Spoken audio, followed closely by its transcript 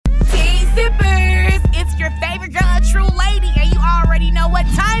sippers. It's your favorite girl, a true lady, and you already know what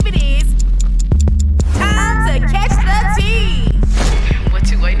time it is. Time to catch the tea. What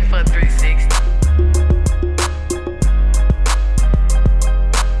you waiting for, 360?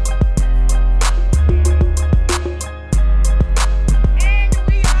 And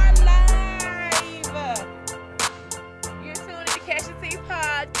we are live. You're tuning in to Catch the Tea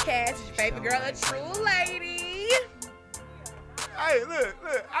podcast. It's your favorite girl, a true lady. Hey, look,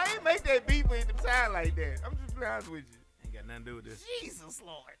 I ain't make that beat for it to sound like that. I'm just being honest with you. Ain't got nothing to do with this. Jesus,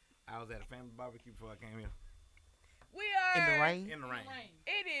 Lord. I was at a family barbecue before I came here. We are In the rain? In the rain.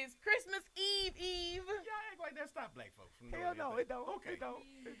 It is Christmas Eve. Y'all act like that. Stop black folks from doing Hell no, anything. it don't. Okay. It don't.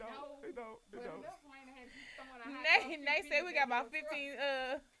 It don't. They say we got about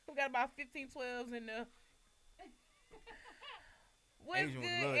 15 12s in the. What's Asian would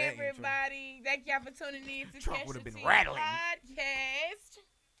good, love that intro. everybody? Thank y'all for tuning in to Trump Catch would've the been Tea rattling. podcast.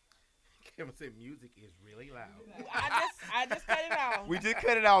 Kevin said music is really loud. I just cut it off. We just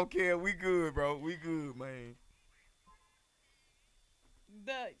cut it off, Kev. We good, bro. We good, man.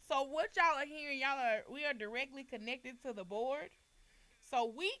 So what y'all are hearing, we are directly connected to the board, so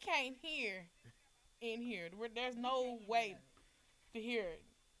we can't hear in here. There's no way to hear it.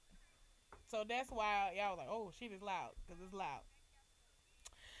 So that's why y'all was like, oh, shit is loud, because it's loud.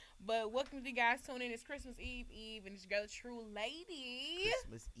 But welcome to you guys tuning in. It's Christmas Eve, and it's your girl, True Lady.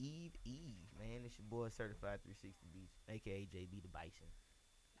 Christmas Eve, man. It's your boy Certified 360 Beach, aka JB the Bison.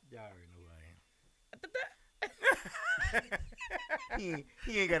 Y'all already know who I am.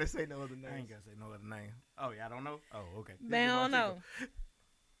 He ain't gotta say no other I name. ain't gotta say no other name. Oh, y'all don't know? Oh, okay. They don't know.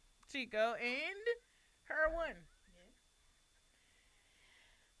 Chico and her one.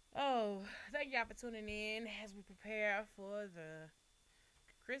 Oh, thank y'all for tuning in as we prepare for the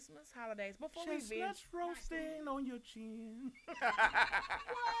Christmas holidays. Before we Chestnuts roasting on your chin.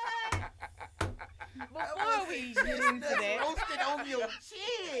 Before we get into that, Roasted on your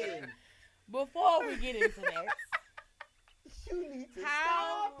chin. before we get into that, You need to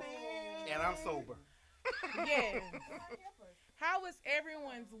How- stop it. And I'm sober. yeah. How was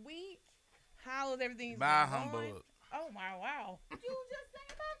everyone's week? How is everything? Bye, going? humbug. Oh my wow! You just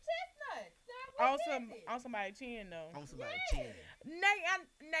saying about chestnuts. On somebody's chin though. On somebody's chin.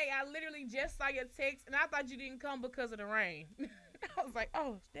 Nate, I literally just saw your text and I thought you didn't come because of the rain. I was like,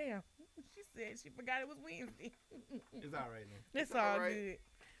 oh damn. She said she forgot it was Wednesday. It's all right now. It's all alright. good.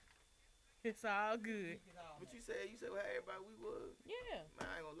 It's all good. What you said how everybody we was. Yeah. Man,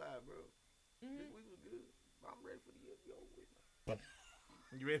 I ain't gonna lie, bro. Mhm. This week was good. I'm ready for the year to be over with.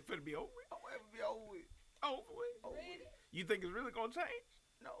 You ready for it to be over with? I'm ready to be over with. Over with? Over with. You think it's really gonna change?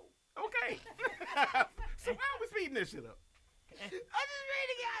 No. Okay. So why are we speeding this shit up? I just ready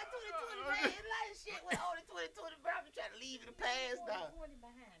to get out 2020, man. A lot of shit went on in 2020, bro. I'm just trying to leave in the past now.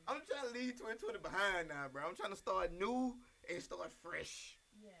 I'm trying to leave 2020 behind now, bro. I'm trying to start new and start fresh.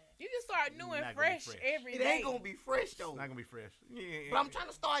 You can start new and Not gonna be fresh fresh. every It day. ain't gonna be fresh It's though. not gonna be fresh. Yeah. But I'm trying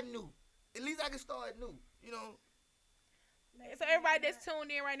to start new. At least I can start new. You know. So everybody that's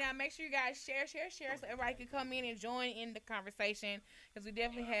tuned in right now, make sure you guys share so everybody can come in and join in the conversation because we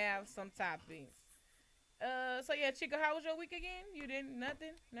definitely have some topics. So yeah, Chico, how was your week again? You didn't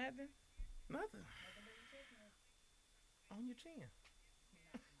nothing. Nothing. On your chin.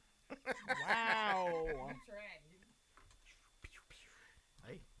 Wow.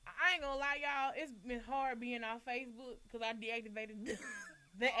 Hey. I ain't gonna lie, y'all. It's been hard being on Facebook because I deactivated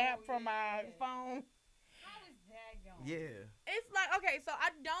the app from my phone. How is that going? Yeah. It's like, okay, so I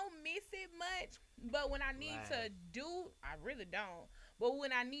don't miss it much, but when I need to do, I really don't. But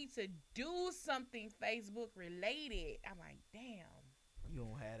when I need to do something Facebook related, I'm like, damn. You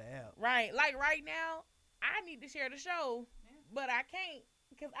don't have the app. Right. Like right now, I need to share the show, but I can't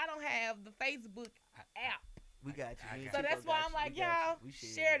because I don't have the Facebook app. We got you. Me and So Chico that's why got I'm you. like, We got y'all, you. We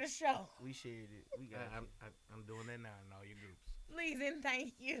shared share it. the show. We shared it. We got you. I'm doing that now in all your groups. Please and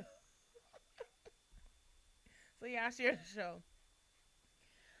thank you. So y'all share the show.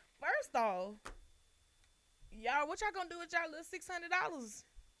 First off, y'all, what y'all gonna do with y'all little $600?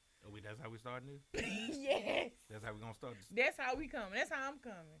 Oh, that's how we starting this? Yes. That's how we gonna start this? That's how we coming. That's how I'm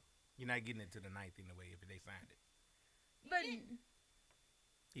coming. You're not getting it to the 9th anyway if they signed it. But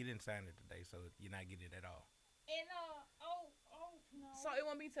He didn't sign it today, so you're not getting it at all. And no. so it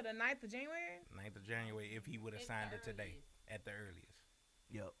won't be to the 9th of January? 9th of January if he would have It's signed the it today earliest. at the earliest.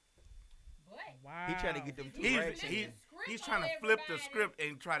 Yep. But Wow. He trying to get them two He's, racks. he, in. he's trying to flip the script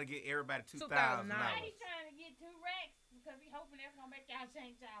and try to get everybody $2,000. now he's trying to get 2 racks because he's hoping that's gonna make y'all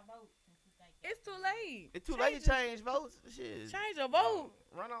change y'all vote. Since he think It's too late. It's too late to change votes. Shit. Change your vote.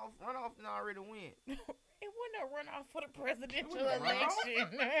 Run off and already win. It wasn't a runoff for the presidential It wasn't a runoff?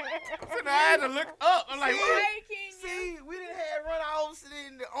 election. So now I had to look up. I'm like, See? what? Hey, Kenya. See, we didn't have runoffs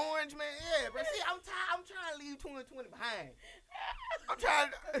in the orange man. Yeah, but see, I'm trying to leave 2020 behind. I'm trying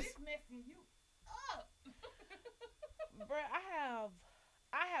to. This messing you up. Bruh,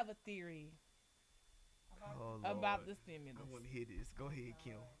 I have a theory Oh, about Lord. the stimulus. I want to hear this. Go ahead,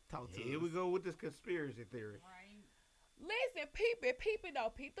 Kim. Talk to Here us. we go with this conspiracy theory. Right. Listen, peep it though.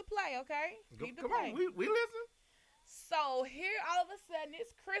 Peep the play, okay? Peep the Come play. on, we listen. So here all of a sudden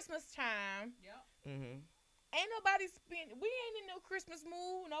it's Christmas time. Yep. Mm-hmm. Ain't nobody spend. We ain't in no Christmas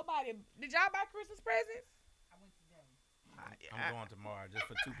mood. Nobody. Did y'all buy Christmas presents? I went today. I'm going tomorrow just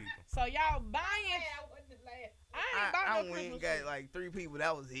for 2 people. So y'all buying? Yeah, I wasn't last. I ain't buying I no went Christmas and got presents. like 3 people.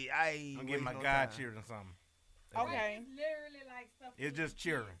 That was it. I ain't I'm getting my wasting no God time. cheering something. Okay. It's literally like stuff. It's for just the kids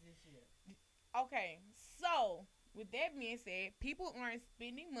cheering. this year. Okay. So with that being said, people aren't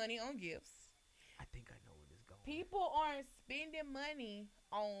spending money on gifts. I think I know where this going. People aren't spending money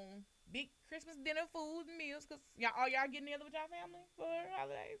on big Christmas dinner food and meals because y'all getting together with y'all family for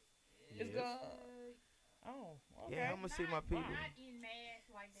holidays. It's Yes. good. Oh, okay. Yeah, I'm gonna see my people. Not in mass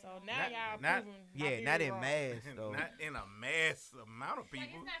like that. So no. now Not- y'all not- proving my Yeah, theory not in wrong. mass though. Not in a mass amount of Like,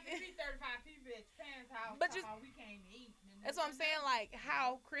 people. it's not 35 people at your parents' house. But talking just- about we came to eat. That's what I'm saying. Like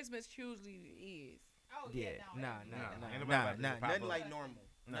how Christmas usually is. Oh, Yeah, no, nah, it's nah, not. ain't nobody about to nothing pop up. like normal.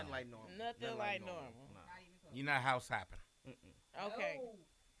 No. Nothing like normal. Nothing like normal. Nah. Not even close. You're not house hopping. Mm-mm. Okay. No.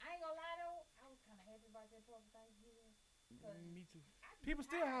 I ain't gonna lie though. I was kind of happy about that for Thanksgiving. 'Cause Me too. People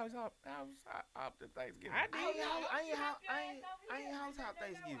still house hop to Thanksgiving. I did. I ain't house hop I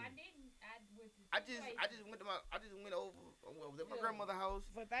Thanksgiving. didn't. I just went to went over. I was at my grandmother's house,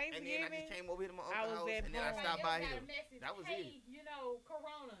 For and then I Thanksgiving, just came over here to my I uncle's was house, at and then I home. stopped by here. That was it. You know,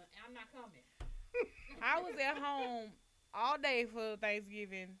 Corona, I'm not coming. I was at home all day for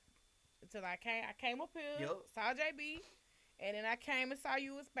Thanksgiving until I came up here, Yup. saw JB, and then I came and saw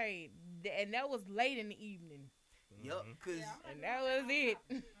you with Spade, and that was late in the evening, Yup, Mhm. cause Yeah, I'm and not that doing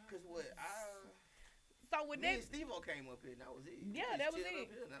was it. cause what So with me that, and Steve-O came up here, and that was it. We Yeah, just that was chilled it.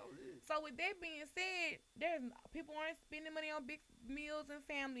 up here, and that was it. so with that being said, there's people aren't spending money on big meals and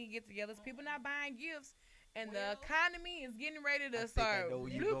family get-togethers. People not buying gifts, and the Well, economy is getting ready to I think I start know where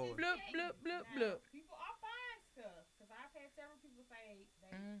you bloop, going. bloop, bloop, bloop, Now, bloop. People are buying stuff because I've had several people say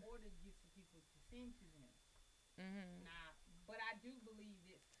they Mhm. ordered gifts for people to send to them. Mm-hmm. Nah, but I do believe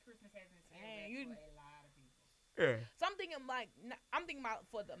that Christmas has been scaled Man, back you- for a lot of people. Yeah. So I'm thinking I'm thinking about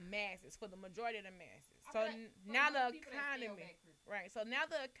for the masses, for the majority of the masses. So I feel like for now most the people, they scale economy, back Christmas. right? So now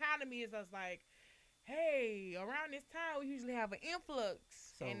the economy is just like, hey, around this time we usually have an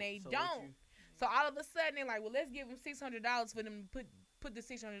influx, and they what don't. you- So all of a sudden they're like, well, let's give them $600 for them to put the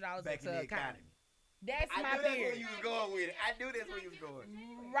 $600 back in into the the economy. economy. That's I my knew that's where theory. you was going with it. I knew that's where you was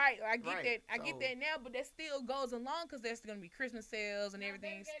going. Right, I get Right, that. I get so- that now, but that still goes along because there's gonna be Christmas sales and Now,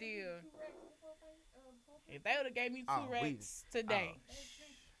 everything they gave you still. 2 racks before If they would have gave me two Oh, we- racks today,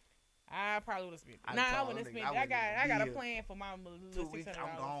 I probably would have spent. I Nah, I told wouldn't them have niggas, spent. I I got a wouldn't plan for my 2 little weeks, $600.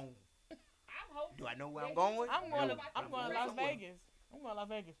 I'm gone. I'm hoping. Do I know where I'm that going? I'm going to No. I'm going to going Las somewhere. Vegas. I'm going to Las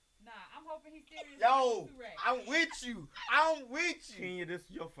Vegas. Nah, I'm hoping he's serious. Yo, about 2 racks. I'm with you. I'm with you. Kenya, this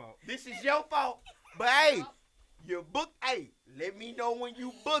is your fault. This is your fault. But hey, you book. Hey, let me know when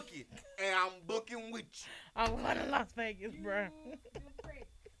you book it, and I'm booking with you. I'm going to Las Vegas, bro. You prick.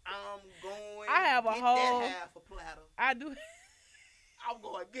 I'm going. I have a get whole- that half a platter. I do. I'm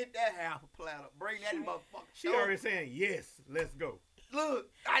going to get that half a platter. Bring that motherfucker. She already saying yes. Let's go. Look,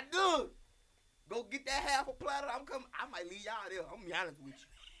 I do. Go get that half a platter. I'm coming. I might leave y'all there. I'm gonna be honest with you.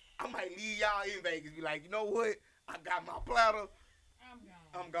 I might leave y'all in Vegas. Be like, you know what? I got my platter. I'm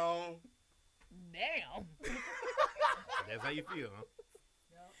gone. I'm gone. Damn. That's how you feel, huh?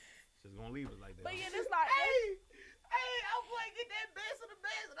 Yup. She's gonna leave it like that. But yeah, this like. I'm going to get that best of the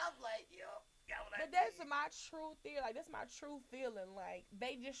best. And I'm like, yo, got what I But that's need. my true theory. Like that's my true feeling. Like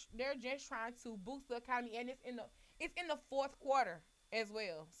they're just trying to boost the economy, and it's in the fourth quarter as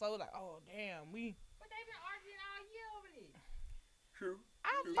well. So like, oh damn, But they've been arguing all year over this. True.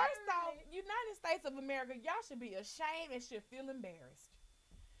 First off, United States of America, y'all should be ashamed and should feel embarrassed.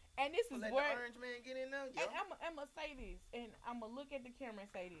 And this is Let where, the orange man get in there. and I'm gonna say this, and I'm gonna look at the camera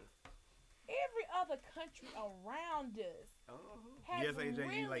and say this. Every other country around us has Yes, AJ,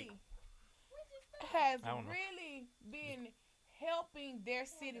 you late. has I don't know. really been helping their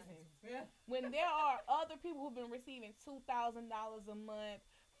citizens. Yeah. When there are other people who've been receiving $2,000 a month,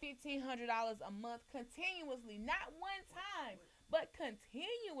 $1,500 a month continuously, not one time, but What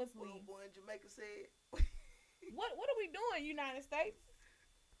continuously. old boy in Jamaica said? What are we doing, United States?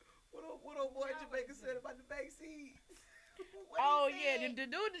 What old boy in Jamaica said about the vaccine? Oh yeah, the dude,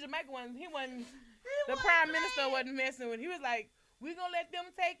 the Jamaican one, he wasn't. The prime minister wasn't messing with. He was like, "We gonna let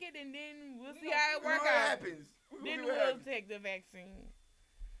them take it, and then we'll see how it work What out. happens? Then What we'll happens? take the vaccine."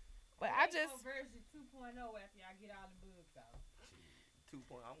 But They I go just, version 2.0 after y'all get all the bugs out. 2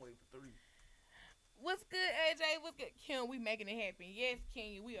 point. I'm waiting for 3. what's good, AJ? What's good, Kim? We making it happen. Yes,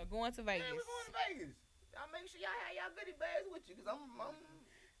 Kenya, we are going to Vegas. Man, we going to Vegas. Y'all make sure y'all have y'all goodie bags with you, cause I'm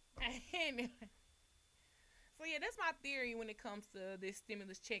So yeah, that's my theory when it comes to this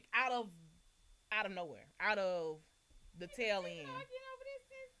stimulus check out of nowhere, out of the tail end. Y'all get over this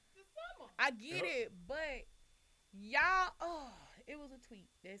since the summer. I get it, but y'all, it was a tweet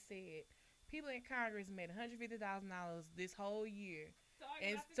that said people in Congress made $150,000 this whole year. To argue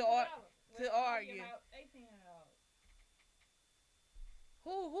And about to $50. to argue. About $1,800.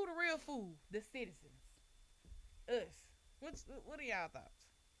 Who the real fool? The citizens, us. What are y'all thoughts?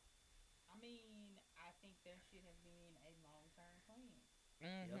 I mean, I think there should have been a long-term plan.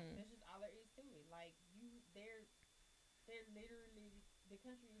 Mm-hmm. That's just all there is to it. Like they're literally, the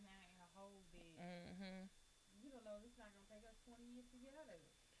country is now in a hole that Mm-hmm. we don't know. It's not gonna take us 20 years to get out of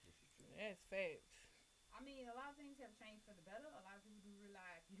it. That's facts. I mean, a lot of things have changed for the better. A lot of people do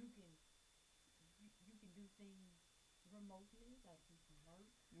realize you can do things remotely, like you can work.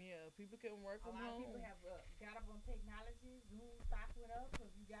 Yeah, people can work A from lot of home. people have got up on technology. Zoom stock went up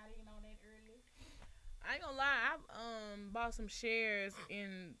because you got in on that early. I ain't gonna lie, I bought some shares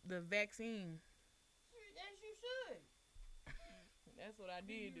in the vaccine. As you should. That's what I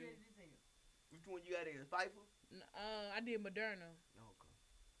did do. You ready to sell? Which one you got in? Pfeiffer? I did Moderna. Okay.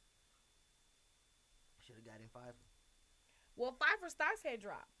 Should have got in Pfeiffer. Well, Pfizer stocks had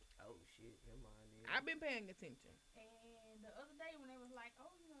dropped. Oh shit, never mind. Then. I've been paying attention. And the other day when they was like,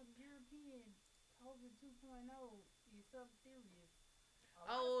 oh, you know, the European COVID 2.0 is something serious.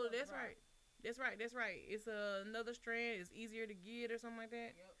 Oh, that's right. That's right. It's another strand. It's easier to get or something like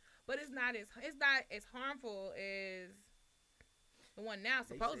that. Yep. But it's not as harmful as the one now,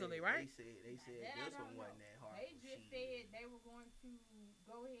 supposedly, right? They said That I this don't one wasn't know. that hard. They just said they were going to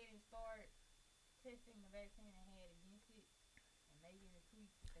go ahead and start testing the vaccine they had against it and making the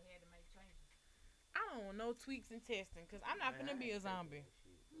tweaks if they had to make changes. I don't want no tweaks and testing because I'm not finna be a zombie.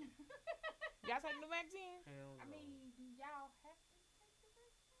 Y'all taking the vaccine? Hell no. I mean, do y'all have to take the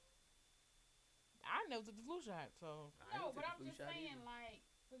vaccine? I never took the flu shot, so I ain't No, took but the I'm flu just shot saying, either. like,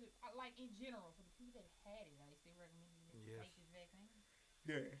 for the, like in general, for the people that had it, are they still recommending that you Yes. take this vaccine?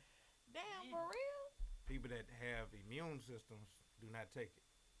 Yeah. damn, Yeah. for real? People that have immune systems do not take it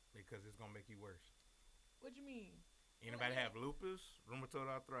because it's gonna make you worse. What you mean? Anybody have lupus, rheumatoid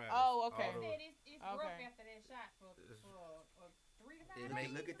arthritis? Oh, okay. all They those- said it's rough Okay. after that shot for 3 to 5 It days. may-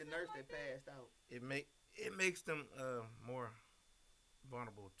 Look at the or nurse something that like passed out. it makes them more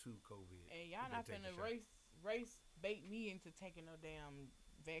vulnerable to COVID. And y'all if not they take the finna shot. race bait me into taking no damn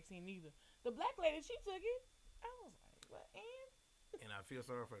vaccine either. The black lady, she took it. I was like, what? And And I feel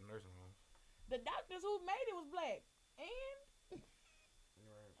sorry for the nursing homes. the doctors who made it was black. And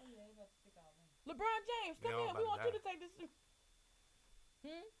Right. Oh, yeah, they about to stick all in. LeBron James, They come all here. about We to want you die. to take this.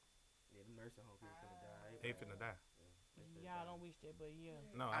 Yeah, the nursing home people finna die. They finna die. They finna Y'all die. don't wish that, but yeah.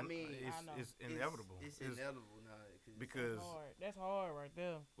 No, I mean, I know. it's inevitable. It's inevitable now. because Hard. That's hard right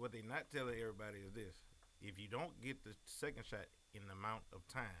there. what they not telling everybody is this: if you don't get the second shot in the amount of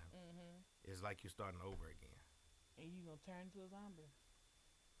time, Mm-hmm. it's like you're starting over again. And you gonna turn into a zombie.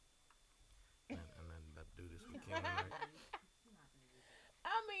 And nothing about to do this weekend. Tonight.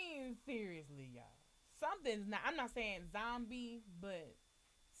 I mean, seriously, y'all. Something's not. I'm not saying zombie, but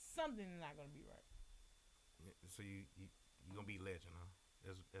something's not gonna be right. So you gonna be legend, huh?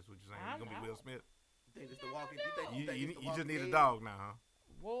 That's what you're saying. I'm You gonna be Will out. Smith? You think this the Walking? You You think this the just Walking need a Dead? dog now, huh?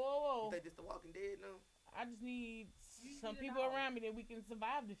 Whoa, whoa, You whoa! think this the Walking Dead now? I just need You some need a people dog. around me that we can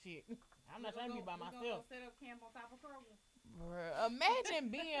survive the shit. I'm not trying to be by We're myself. gonna set up camp on top of Kroger. Bruh,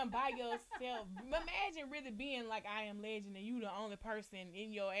 imagine being by yourself. Imagine really being like I Am Legend and you the only person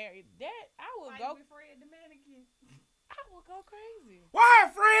in your area. That I would Like go. with Fred the mannequin. I would go crazy.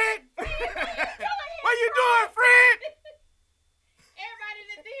 Why, Fred? What you doing, Fred? Everybody in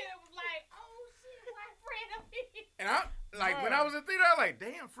the theater was like, oh shit, why Fred up here? And I like when I was in theater, I was like,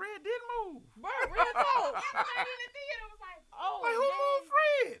 damn, Fred did move. Bruh, real talk. Everybody in the theater was like, Oh, Like who dang. moved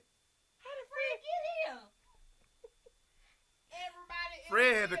Fred? how did Fred get here? Everybody in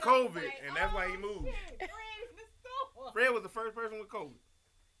Fred the had the theater was COVID, like, and that's why he oh, moved. shit, Fred in the store. Fred was the first person with COVID.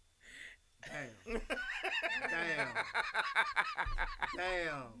 Damn. Damn.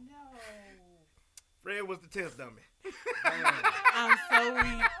 Damn. No. Fred was the test dummy. Damn. I'm so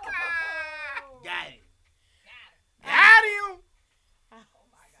weak. Got it. Got him.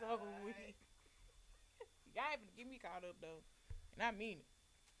 So weak. Y'all even to get me caught up though, and I mean it.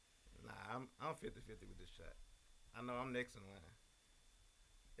 Nah, I'm 50-50 with this shot. I know I'm next in line.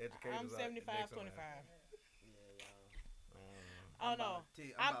 Educators I'm 75-25. Yeah, y'all. Oh no,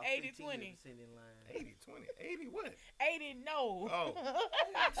 I'm 80-20. 80-20. 80 what? 80 no. Oh.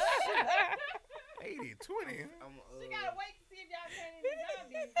 80-20. She gotta wait to see if y'all turn into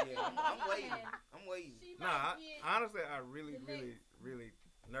zombies. Yeah, I'm waiting. I'm waiting. She Nah, might get honestly, I really, the really, really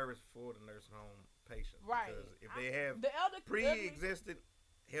nervous for the nursing home patients. Right. Because if they have The elderly pre-existing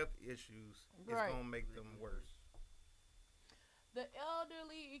health issues, it's Right. going to make them worse. the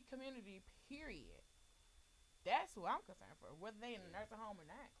elderly community, period. That's who I'm concerned for, whether they in a nursing home or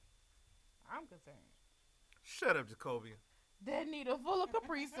not. I'm concerned. Shut up, Jacoby. That need a full of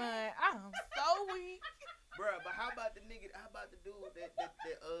Capri Sun. I'm so weak. Bruh, but how about the dude that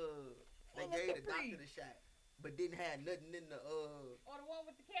they Full of gave the Capri. doctor the shot, but didn't have nothing in the or the one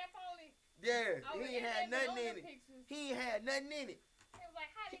with the cap on it. yeah, Oh, he ain't and had they nothing was in on it. the pictures. He ain't had nothing in it. It was like,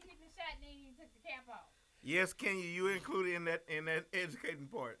 how did he get the shot and then he took the cap off? Yes, Kenya, you included in that educating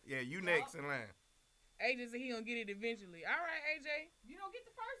part. Yeah, you next in line. AJ said he gonna get it eventually. All right, AJ. You don't get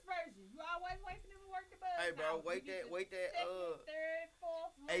the first version. You always wait for them to work the bugs. Hey, bro, out. wait You get that, the second, third,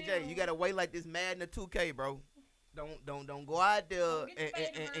 fourth. AJ, you gotta wait like this Madden or 2K, bro. Don't go out there Don't get the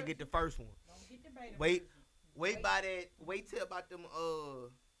beta and get the version. first one. Don't get the beta Wait. version. Wait till about them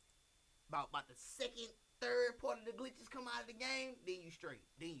about the second, third part of the glitches come out of the game, then you straight.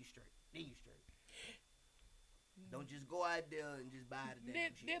 Don't just go out there and just buy the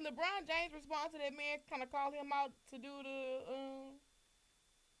damn shit. Did LeBron James respond to that man trying to call him out to do the?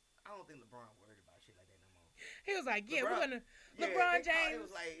 I don't think LeBron worried about shit like that no more. He was like, yeah, we're gonna. Yeah, LeBron they called- James. It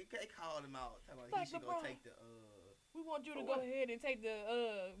was like they called him out. Talking about Like he should LeBron. go take the We want you to go ahead and take the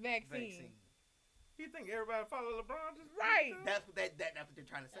vaccine. vaccine. You think everybody follow LeBron? Just Right. That's what that's what they're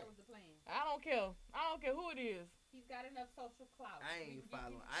trying to say. That was the plan. I don't care. I don't care who it is. He's got enough social clout. I ain't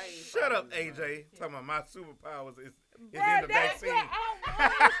following. I ain't. Shut up, following LeBron. AJ. Talking about my superpowers is in Bruh, the that's vaccine. what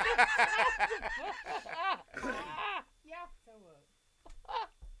I Yeah, so what?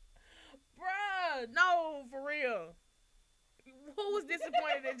 Bruh, no, for real. Who was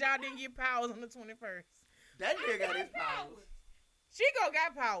disappointed that y'all didn't get powers on the 21st? That nigga got his powers. Chico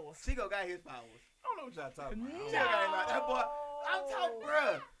got powers. Chico got his powers. I don't know what y'all talking about. Chico got his powers. That boy. I'm talking,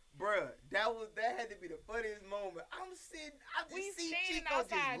 bruh. That had to be the funniest moment. I'm just see standing Chico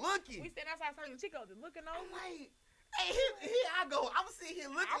outside. just looking. We standing outside circle. Chico just looking I'm over. like, hey, here I go. I'm sitting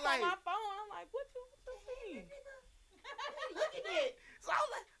here looking I'm like, on my phone. I'm like, what you mean? look at that. So I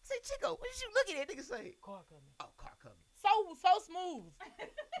was like, say, Chico, what you looking at? Nigga say, Car coming. oh, car coming. So smooth.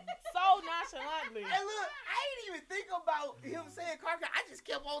 So nonchalantly. And look, I didn't even think about him saying car coming. I just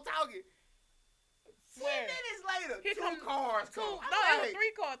kept on talking. 10 Swear. minutes later, Here two come- cars Two, come. no, it was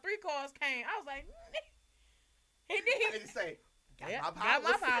 3 cars. 3 cars came. I was like, he did. Nigga say, got Yep, my got powers.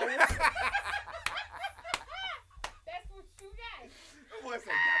 my powers. That's what you got. That boy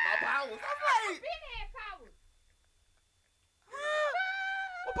said, got my powers. I'm like, Been had powers.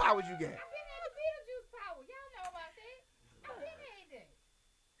 what powers you got? I been had the Beetlejuice power. Y'all know about that. I been had that.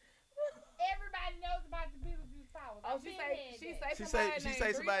 Everybody knows about the Beetlejuice power. Oh, she She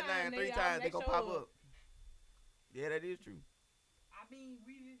say somebody's name 3 times, they gonna pop up. Yeah, that is true. I mean,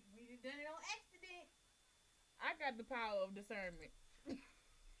 we done done it on accident. I got the power of discernment.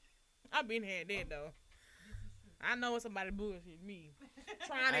 I been had that though. I know when somebody bullshit me,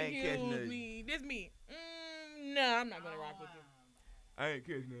 trying to I ain't catching use nothing. me. This me. No, I'm not gonna rock with you. I ain't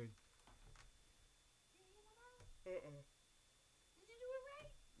catching nothing. Did you do it right?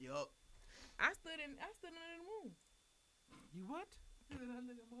 Yup. I stood under the moon. You what? Stood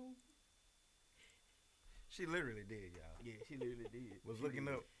under the moon. She literally did, y'all. Yeah, she literally did. Was She looking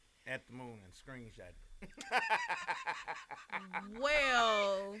did. up at the moon and screenshot it.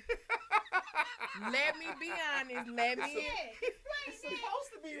 Well, let me be honest. Let me It's supposed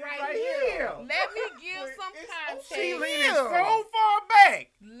to be right right here. here. let me give some It's context. She Damn. leaning so far back.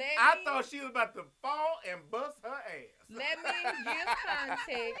 Let I me thought she was about to fall and bust her ass. let me give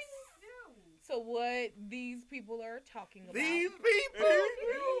context to what these people are talking about. These people.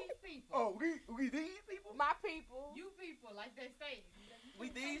 These people. Oh, we these people? My people. You people, like they say. We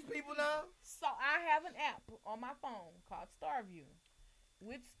these people now? So I have an app on my phone called Starview.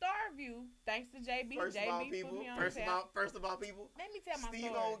 With Starview, thanks to JB, First of JB all, put people. me on First the of app. all, people. Let me tell my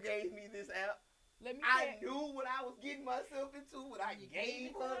Steve-O story. gave me this app. Let me I tell. knew what I was getting myself into when I You gave gave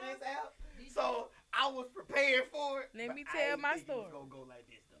it her to her? this app. Did you? So I was prepared for it. Let but me I tell ain't my think it was story. gonna go like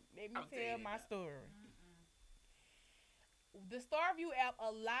this though. Let me I'm tell telling my you. story. The Starview app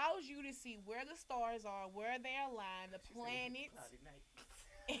allows you to see where the stars are, where they align, the planets,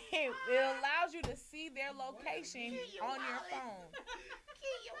 it allows you to see their location on your phone.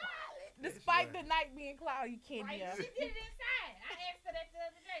 Kill your wallet. Despite the night being cloudy, Right? Kenya. She did it inside. I asked her that the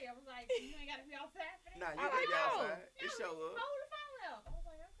other day. I was like, you ain't got to be outside for that. Nah, you I gotta be know. outside. It show up. Hold the phone up. I was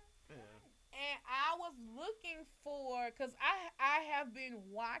like, okay. And I was looking for, because I have been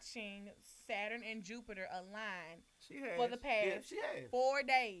watching Saturn and Jupiter align She has for the Yeah, past she has. 4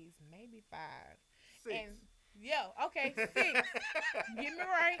 days, maybe 5. 6. And yeah, okay, 6. Get me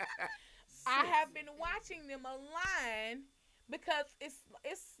right. I have been watching them align because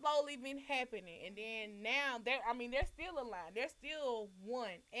it's slowly been happening, and then now they're still aligned. They're still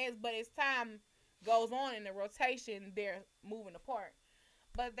one, but as time goes on in the rotation, they're moving apart.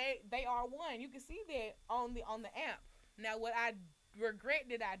 But they are one. You can see that on the app. Now, what I regret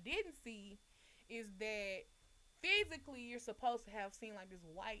that I didn't see is that physically you're supposed to have seen like this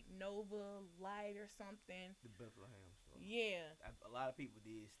white nova light or something. The Bethlehem stuff. Yeah, A lot of people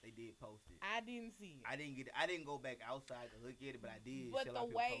did. They did post it. I didn't see it. I didn't go back outside to look at it, but I did. But see a the lot of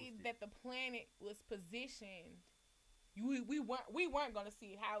people way post it. that the planet was positioned, we weren't gonna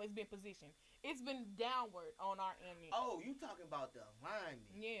see how it's been positioned. It's been downward on our image. Oh, you talking about the alignment?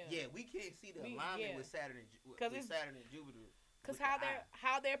 Yeah. Yeah, we can't see the We- alignment yeah. with Saturn and 'Cause with it's- Saturn and Jupiter. Cause with the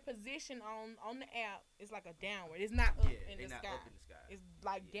how they're positioned on the app is like a downward. It's not up eye. in They're the not sky. up in the sky. It's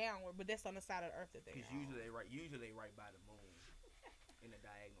like Yeah. downward, but that's on the side of the earth that they're Because on. usually they right by the moon in the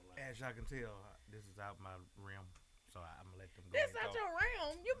diagonal line. As y'all can tell, this is out my realm, so I'm gonna let them go. This and not talk. your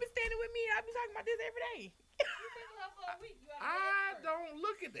realm. You been standing with me. I be talking about this every day. You been with her for a week. You oughta I be expert. don't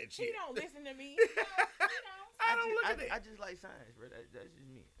look at that She shit. don't listen to me. You know. I don't look at I that. just like science, bro. That's just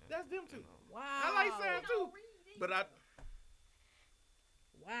me. That's them too. You know. Wow. I like science You too, don't read either. but I.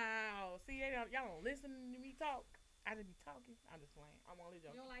 Wow. See, y'all don't listen to me talk. I just be talking. I'm just playing. I'm only You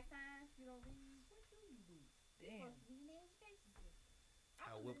joking. don't like science? You don't read? What do you do? You're Damn. supposed to be in the education system.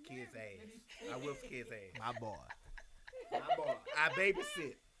 I I'm whoop a kids' nerd. ass. I whoop kids' ass. My boy. My boy. I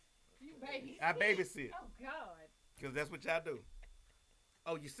babysit. You baby. I babysit. Oh God. Because that's what y'all do.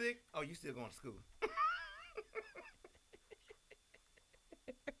 Oh, you sick? Oh, you still going to school.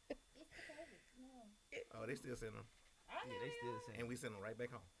 It's the COVID. No. Oh, they still send them. I know Yeah, they still the same. And we send them right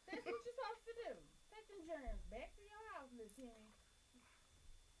back home. That's what you're supposed to do. Take them germs back to your house, little Timmy.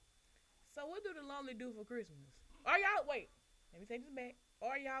 So what do the lonely do for Christmas? Are y'all wait? Let me take this back.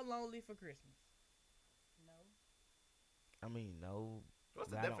 Are y'all lonely for Christmas? No. I mean, no. What's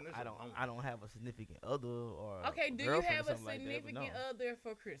the I don't, definition I of don't. lonely? I don't have a significant other or. Okay, a do you girlfriend have or a something like that, but significant other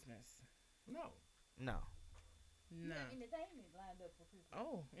for Christmas? No. No. You No. got entertainment lined up for Christmas.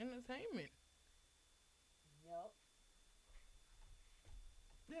 Oh, entertainment. Yup.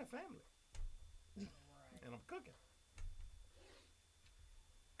 Yeah, family. Right. And I'm cooking.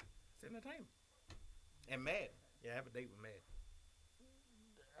 It's entertainment. And Mad. Yeah, I have a date with Mad.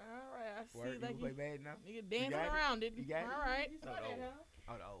 All right, I see. Word, Like you play bad now? nigga dancing got it? around it. You got it? All right, You saw No, that, no.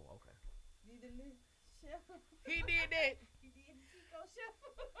 huh? Oh, okay. Did the little shuffle. he did that. He did the Chico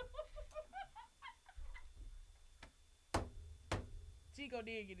shuffle. Chico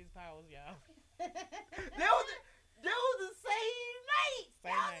did get his powers, y'all. That was the same night. Same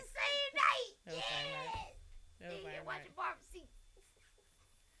That was night. the same night. That was same night. Yes. That was Then like you right. watching Barbara Seat.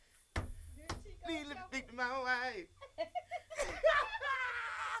 Did Chico Need shuffle. lipstick to my wife.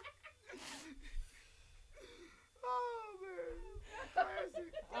 Oh man,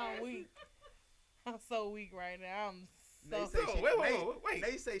 classic. I'm weak. I'm so weak right now. I'm They so. say she, Wait.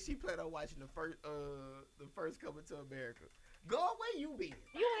 They say she planned on watching the first Coming to America. Go where you been?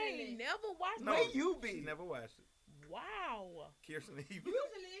 You ain't never watched No, Where you she been? never watched it. Wow. Kirsten Eve.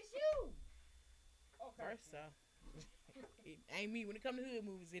 Usually it's you. Okay. First off, it ain't me. When it comes to hood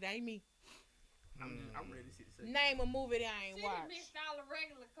movies, it ain't me. I'm ready to see the second. Name a movie that I ain't She done watched. missed all the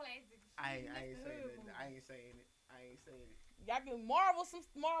regular classics. She I ain't missed the saying hood nothing. movies. I ain't saying it. Y'all can Marvel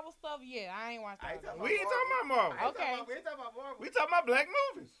stuff. Yeah, I ain't watched I ain't that. talking We ain't talking about Marvel. Okay. We ain't talking about Marvel. We talking about black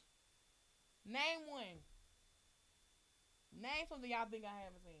movies. Name one. Name something y'all think I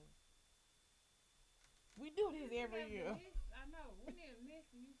haven't seen. We do this You every have year. to miss- I know. We need a miss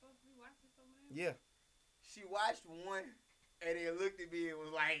and you supposed to be watching some of them. Yeah. She watched one and then looked at me and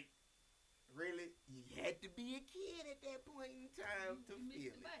was like, "Really? You had to be a kid at that point in time to You missed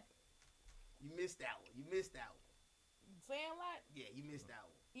feel the it. bus. You missed that one. You missed that one. Sandlot. Yeah, you missed that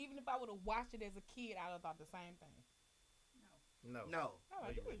one. Even if I would have watched it as a kid, I'd have thought the same thing. No. No, Oh,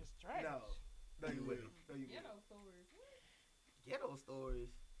 you you wouldn't. was trash. no, no, you You wouldn't. No, you Ghetto wouldn't. stories. Ghetto stories.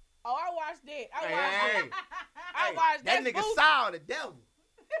 Oh, I watched that. I Hey, watched hey, it. I hey, watched that that. nigga saw the devil.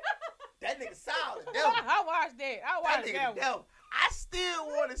 That nigga saw the devil. I watched that. I That watched nigga that the one. devil. I still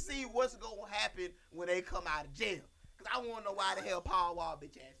want to see what's gonna happen when they come out of jail. Cause I want to know why the hell Paul Wall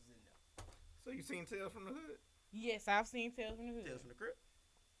bitch ass is in there. So you seen Tales from the Hood? Yes, I've seen Tales from the Hood. Tales from the Crypt.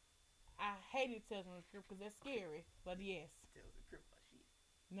 I hated Tales from the Crypt because that's scary. But yes. Tales from the Crypt, my shit.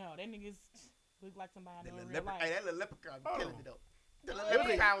 No, that niggas look like somebody That in little real life. hey, that little leprechaun be Oh. killing me though. The little Was it-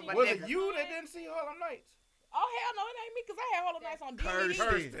 leprechaun was my Was nigga. it you that didn't see Harlem Nights? Oh, hell no, it ain't me because I had Harlem Nights on DVD.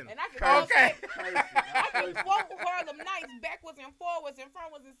 Kirsten. And I could Okay. I can quote Harlem Nights backwards and forwards and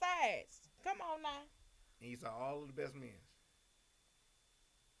frontwards and sides. Come on now. And you saw all of the best men.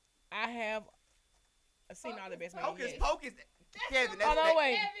 I have seen all the best men. Hocus yes. Pocus. Kevin, Oh, no,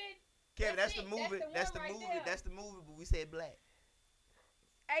 wait. Kevin, that's the it. movie. That's That's the the one right movie. there. That's the movie. But we said black.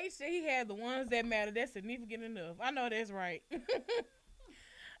 H said he had the ones that matter. That's significant enough. I know that's right.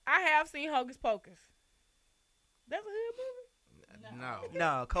 I have seen Hocus Pocus. That's a hood movie. No.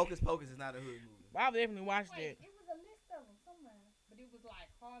 No, Hocus Pocus is not a hood movie. I've definitely watched Wait, it. it was a list of them somewhere, but it was like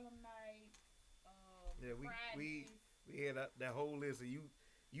Harlem Nights. Yeah, we Fridays. had that whole list, and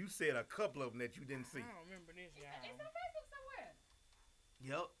you said a couple of them that you didn't see. I don't remember this, It's y'all. on Facebook somewhere.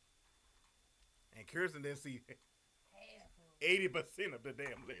 Yep. And Kirsten didn't see Half of 80% of the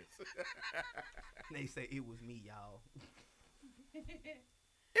damn list. They say it was me, y'all.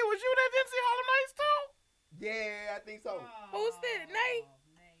 It was you that didn't see Harlem Nights too? Yeah, I think so. Who said it? Nate?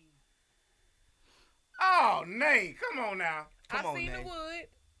 Oh, Nate, come on now. Come I on, seen Nate. the wood.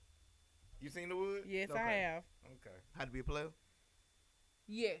 You seen The Wood? Yes, Okay. I have. Okay. How to be a player?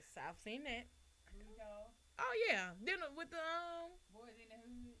 Yes, I've seen that. Oh yeah, dinner with the Boys in the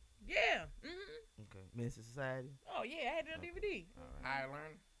Hood. yeah. Okay. Minister Society. Oh yeah, I had it on Okay. DVD. All right.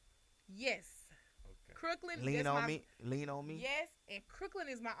 Ireland? Yes. Okay. Crooklyn. Lean that's on my, me. Lean on me. Yes, and Crooklyn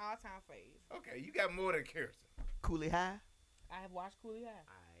is my all-time fave. Okay, you got more than Kirsten. Cooley High. I have watched Cooley High.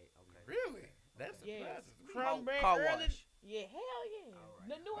 Alright. Okay. Really? That's Yes. surprising. to me. Cornbread Car early. wash. Yeah, hell yeah. Alright.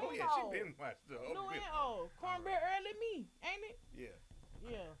 The new Oh, and yeah, she old. been watched the whole New bit. and old. Cornbread early me, ain't it? Yeah.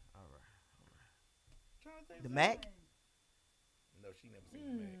 Yeah. All right. Trying to think The of Mac. something. No, she never seen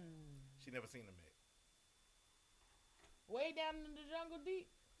the Mac. Mm. She never seen the Mac. Way down in the jungle deep.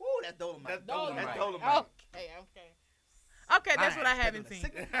 Woo, that's Dolomite. That's Dolomite. That's Dolomite. Okay. Okay, that's what I haven't seen.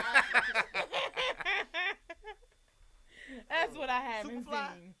 That's what I haven't Superfly?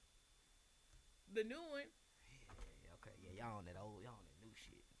 seen. The new one. Yeah, okay, yeah, y'all on that new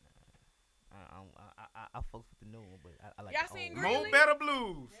shit. I fucks with the new one, but I like Y'all the seen old Green- one. Mo Better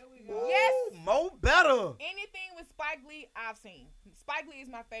Blues. There we Ooh, go. Yes. Mo Better. Anything with Spike Lee, I've seen. Spike Lee is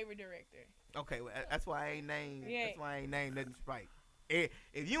my favorite director. Okay, well, that's why I ain't named. Yeah. That's why I ain't named nothing Spike. If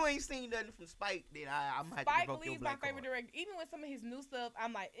you ain't seen nothing from Spike, then I might have to Spike revoke your Lee's my black favorite card. director. Even with some of his new stuff,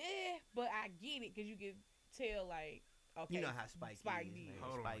 I'm like, but I get it because you can tell, like, okay. You know how Spike is, man.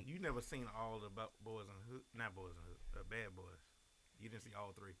 Hold on. Spike. You never seen all the Boys in the Hood? Not Boys in the Hood. Bad Boys. You didn't see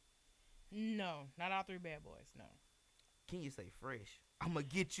all three. No, not all three bad boys. No. Can you say fresh? I'ma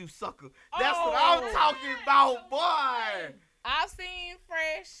get you, sucker. That's what I'm Oh. talking about, boy. I've seen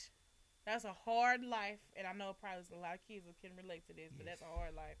Fresh. That's a hard life, and I know probably a lot of kids who can relate to this, but Yes. that's a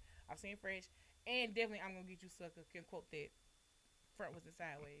hard life. I've seen Fresh, and definitely I'm gonna get you, sucker. Can quote that frontwards and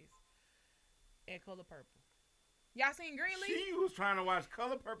sideways, and Color Purple. Y'all seen Greenleaf? She was trying to watch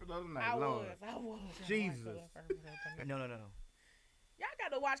Color Purple the other night. I Lord. was. trying to watch Jesus. Color Purple the other night. No. Y'all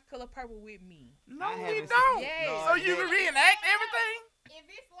gotta watch Color Purple with me. No, I we haven't don't. seen- Yes. No, So you can reenact everything? If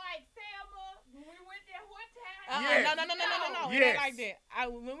it's like Selma, when we went there one time. Yes. No. It Yes. ain't like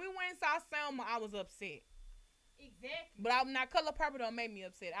that. When we went and saw Selma, I was upset. Exactly. But I'm not. Color Purple don't make me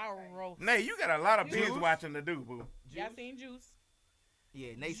upset. I roast. Nay, you got a lot of Juice? binge watching to do, boo. Y'all seen Juice?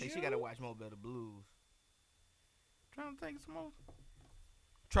 Yeah, Nate say she gotta watch Mo Better Blues. Trying to think some more.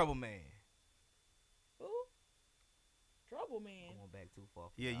 Trouble Man. Who? Trouble Man. Going back too far.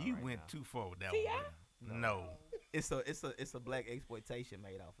 for Yeah, y'all you right went now. too far with that T.I.? one. No. It's a black exploitation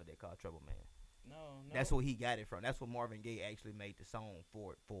made off of that called Trouble Man. No. That's where he got it from. That's what Marvin Gaye actually made the song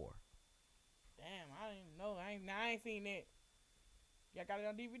for. Damn, I didn't know. I ain't seen that. Y'all got it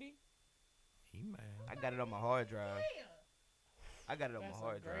on DVD? He mad. I got it on my hard drive. Yeah. I got it on That's my a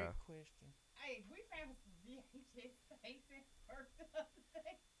hard great drive. question. Hey, we found some VHS tapes in first the other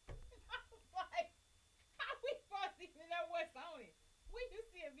day. I was like, how we supposed to even know what's on it? We used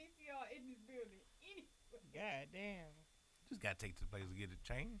to see a VCR in this building anyway. God damn. Just got to take to the place to get it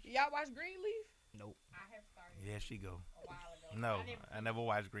changed. Y'all watch Greenleaf? Nope. I have started There she go. a while ago. No, I never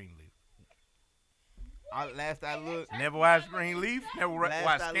watched Greenleaf. Last I looked. Never watched Greenleaf. Never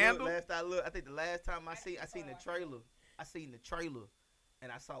watched Scandal. Last I looked. I think the last time I seen the trailer. I seen the trailer,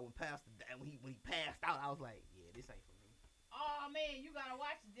 and I saw when he passed out. I was like, yeah, this ain't for me. Oh man, you gotta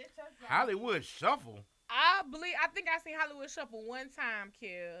watch it. This church. Hollywood Shuffle. I think I seen Hollywood Shuffle one time,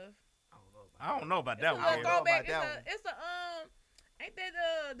 Kev. I don't know about It's that a one. little I don't Kev. know throwback. about that It's a ain't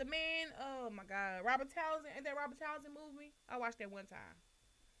that the man? Oh my God, Robert Townsend. Ain't that Robert Townsend movie? I watched that one time.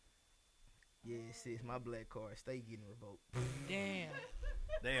 Yeah, sis, my black card stay getting revoked. Damn.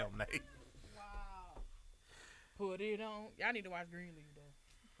 Damn, Nate. Wow. Put it on. Y'all need to watch Greenleaf though.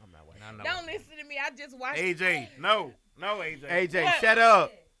 I'm not watching. I know. Don't listen to me. I just watched. AJ, no, AJ, AJ, What? shut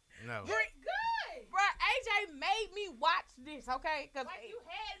up. no. Good. Bruh, AJ made me watch this, okay? Cause Like you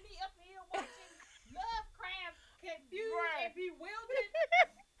had me up here watching Lovecraft confused Bruh. and bewildered.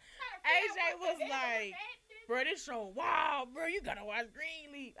 AJ was like, bruh, this show, wow, bruh, you gotta watch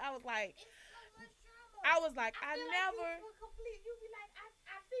Greenleaf. I was like, I feel never, Like you be like,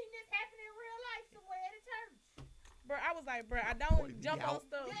 I've seen this happen in real life somewhere at a church. bruh, I was like, bruh, I don't Point me jump on out.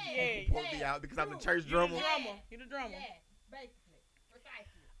 stuff. Yeah. Yeah, Point me out because I'm the church you the drummer. drummer. You the drummer. Yeah, basically. Precisely.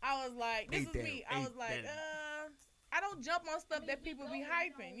 I was like, this Ain't was that- me. I was ain't like, that- I don't jump on stuff that people be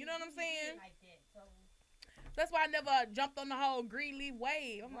hyping. You know what I'm saying? That's why I never jumped on the whole Greenleaf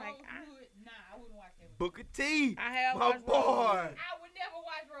wave. I'm like, Nah, I wouldn't watch that. Booker T, I have my watched Rosewood. boy. I would never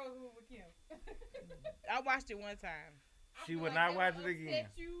watch Rosewood with Kim. I watched it one time. I She feel would like not that watch would it again.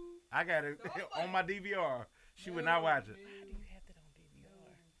 upset you. I got it So on my DVR. She would not watch it. How do you have that on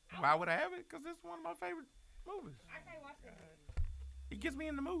DVR? Why would I have it? Because it's one of my favorite movies. I can't watch that. It gets me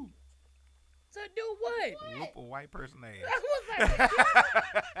in the mood. To do what? Whoop a white person I ass. was like,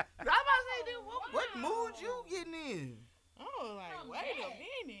 I'm about to say, dude, what mood you getting in? I was like, wait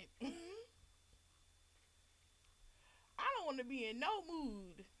a minute. I don't want to be in no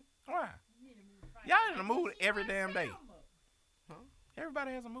mood. Why? You need to move right. Y'all in the mood every damn day. Drama.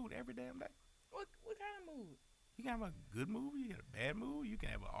 Everybody has a mood every damn day. What kind of mood? You can have a good mood. You can have a bad mood. You can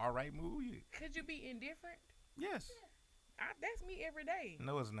have an all right mood. Could you be indifferent? Yes. That's me every day.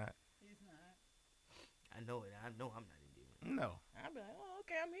 No, it's not. It's not. I know it. I know I'm not indifferent. No. I'd be like, oh,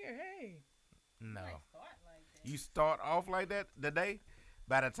 okay, I'm here. Hey. No. Like start like that. You start off like that the day.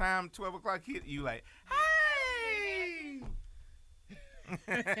 By the time 12 o'clock hit, you like, hey.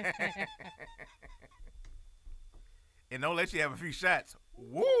 And don't let you have a few shots.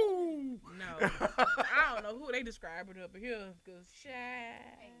 Woo. No. I don't know who they describe it up here. Because,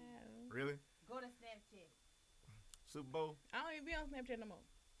 Really? Go to Snapchat. Super Bowl? I don't even be on Snapchat no more.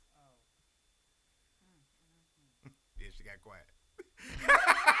 Yeah, she got quiet.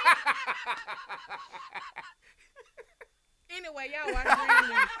 Anyway, y'all watch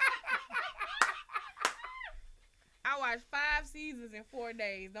Greenleaf. I watched 5 seasons in 4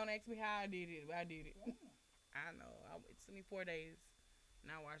 days. Don't ask me how I did it, but I did it. I know. It took me 4 days,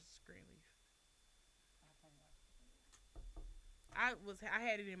 and I watched Greenleaf. I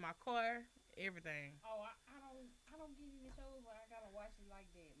had it in my car, everything. Oh, I don't get into shows where I gotta watch it like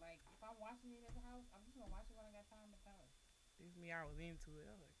that. Like if I'm watching it at the house, I'm just gonna watch it when I got time at the house. This me, I was into it.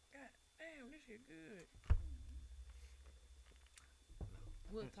 I was like, God damn, this shit good.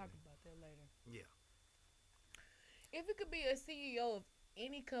 We'll talk about that later. Yeah. If you could be a CEO of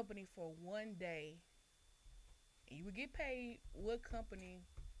any company for one day, and you would get paid, what company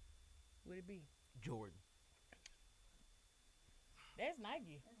would it be? Jordan. That's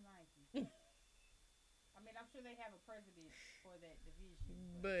Nike. That's Nike. I mean, I'm sure they have a president for that division.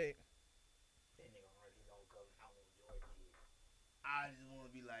 But That nigga run his own company. I want Jordan. I just want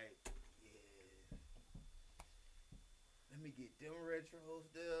to be like, yeah. Let me get them retros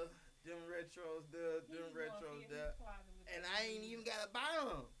there, them retros there, them retros there. And I ain't even got to buy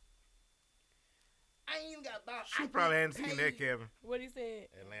them. I ain't even got to buy them. She probably hadn't seen that, Kevin. what he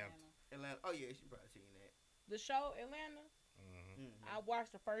said, Atlanta. Oh, yeah, she probably seen that. the show Atlanta, Mm-hmm. I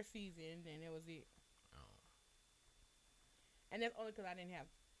watched the first season, and that was it. Oh. And that's only because I didn't have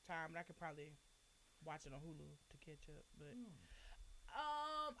time, but I could probably watch it on Hulu to catch up. But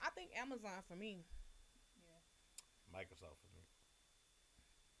I think Amazon for me. Microsoft for me.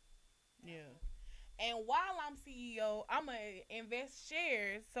 Yeah. And while I'm CEO, I'm gonna invest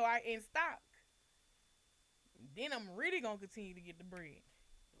shares so I in stock. Then I'm really gonna continue to get the bread.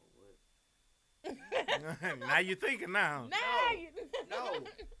 Now you're thinking now. No.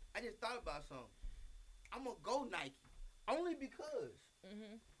 I just thought about something. I'm going to go Nike. Only because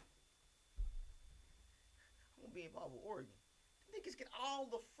Mhm. I'm going to be involved with Oregon. Niggas get all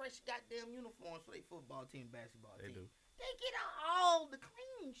the fresh goddamn uniforms for their football team, basketball They team. do. They get all the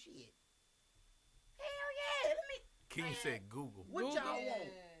clean shit. Hell yeah. Let me. King said Google. What y'all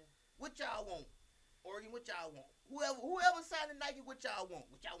want? What y'all want? Oregon, what y'all want? Whoever signed to Nike, what y'all want?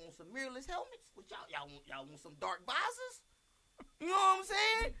 What y'all want? Some mirrorless helmets? What y'all want some dark visors? You know what I'm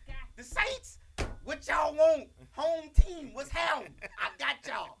saying? The Saints, what y'all want? Home team, what's happening? I got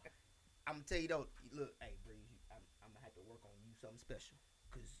y'all. I'm gonna tell you though, look, hey Breeze, I'm gonna have to work on you something special,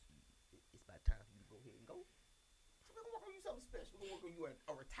 cause you something special. We're gonna give you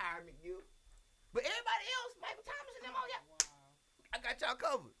a retirement gift. But everybody else, Michael Thomas and them, oh yeah, I got y'all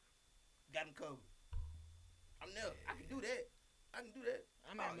covered. Got them covered. I'm there. I can do that.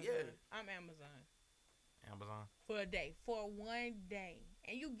 I'm Oh, Amazon. yeah. I'm Amazon. Amazon. For a day. For 1 day.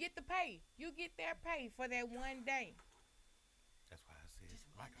 And you get the pay. You get their pay for that 1 day. That's why I said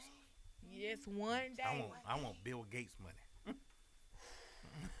Microsoft. Yes, 1 day. I want Bill Gates money.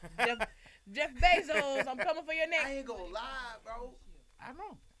 Jeff Bezos, I'm coming for your neck. I ain't gonna lie, bro. I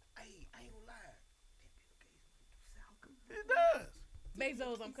know. I ain't gonna lie. That Bill Gates sound good. It does.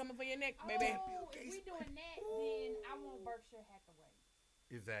 Bezos, I'm coming for your neck, baby. Oh, if we doing that, then I want Berkshire Hathaway.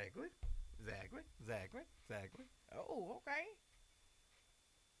 Exactly. Oh, okay.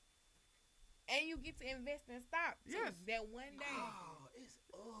 And you get to invest in stock too, Yes. that 1 day. Oh, it's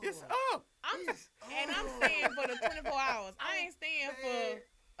up. It's up. I'm staying for the 24 hours. I ain't staying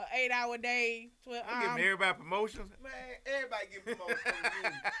for an 8-hour day. 12 I'm giving everybody promotions. Man, everybody get promoted.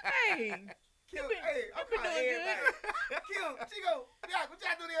 Hey, Kim, been- hey, I'm you been calling doing everybody. Kim, Chico, yeah, what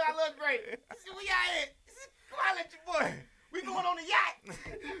y'all doing at our lunch break? Where y'all at? Come holler at your boy. We going on the yacht.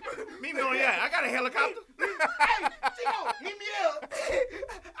 Me on yeah. I got a helicopter. Hey, Chico, hit me up.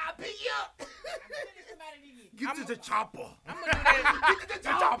 I'll pick you up. Send somebody to get. Get to the chopper. I'm gonna do that. Get to the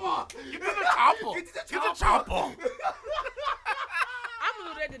chopper. Get to the chopper. Get to the Get the chopper. chopper. I'm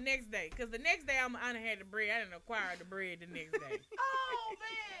gonna do that the next day, cause the next day I done had the bread. I didn't acquire the bread the next day. Oh,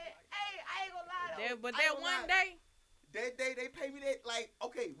 man. Hey, I ain't gonna lie, though. But I that ain't 1 gonna lie. day, That day they pay me that, like,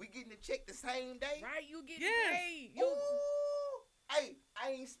 okay, we getting the check the same day. right? You get Yes. paid. You Ooh, hey,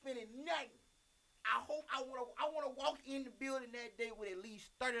 I ain't spending nothing. I hope I wanna walk in the building that day with at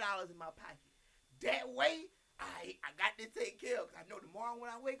least $30 in my pocket. That way, I got this taken care of. 'Cause I know tomorrow when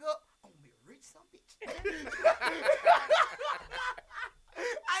I wake up, I'm gonna be a rich son of a bitch.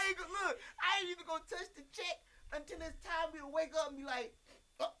 I ain't even gonna touch the check until it's time for me to wake up and be like,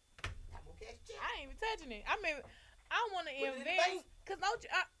 oh, I'm gonna cash check. I ain't even touching it. I mean, I want to Put it in the invest. bank. Cause don't you,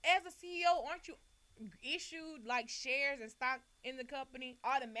 as a CEO, aren't you issued like shares and stock in the company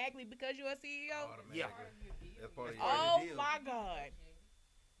automatically because you're a CEO? Yeah. That's part of your part of Oh the deal. my God,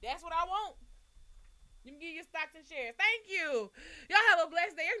 that's what I want. You can get your stocks and shares. Thank you. Y'all have a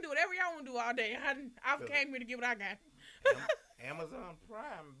blessed day. You can do whatever y'all want to do all day. I came here to get what I got. Amazon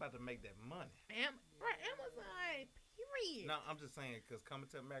Prime about to make that money. Amazon, period. No, I'm just saying because Coming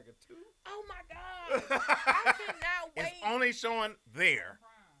to America 2. Oh my God, I cannot It's wait. only showing there.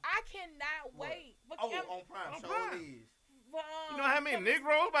 I cannot wait. For Oh, Am- on Prime. On Sure Prime. is. for, You know how many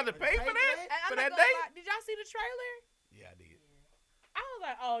Negroes about to pay for that? And I'm For not that gonna day? lie, did y'all see the trailer? Yeah, I did. I was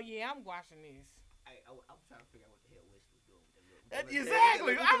like, oh yeah, I'm watching this. I'm trying to figure out what the hell Wesley was doing with that little.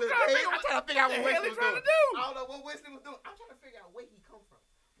 Exactly. I'm trying to figure out what what the hell Wesley he's was trying to doing. do. I don't know what Wesley was doing. I'm trying to figure out where he come from.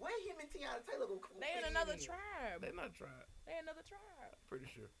 Where him and Tiana Taylor gonna come They in fit another in? tribe. They're not trying. They another tribe. Pretty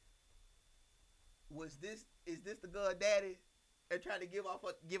sure. Is this the girl daddy that tried to give off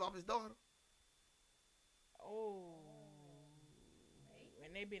his daughter? Oh.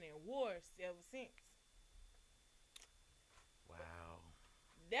 And they've been in war ever since. Wow.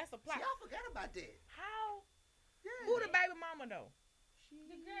 That's a See, plot. I forgot about that. How? Yeah. Who the baby mama though?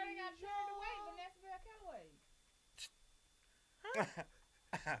 The girl that got turned away, Vanessa Bell Calloway.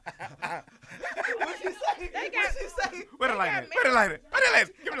 What she say? They What got- she say? Wait a lighter. Wait a lighter. Wait a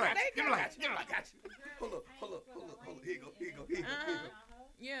lighter. Give me a lighter. They Give me a got- lighter. Give me a lighter. Hold up. Here you go.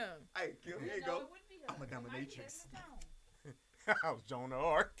 Yeah. Hey, Kim, here you No, go. it wouldn't be her. I'm a It might be dominatrix. Desmond Jones. I was Joan of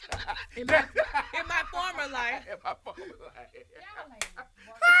Arc. In my former life. In my former life. Y'all ain't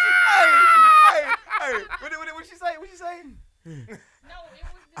Hey, what she say? What she say? No, it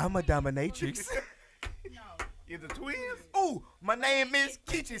was the I'm a twins. dominatrix. No. You the twins? Ooh, my name is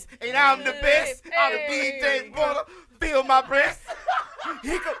Keaches, and I'm the best. I'm the Hey. DJ brother. Feel my breast.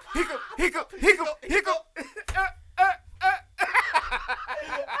 Hiccup, hiccup, hiccup, hiccup, hiccup. And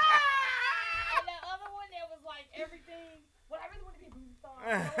that other one that was like everything. Well, I really want to be a movie star.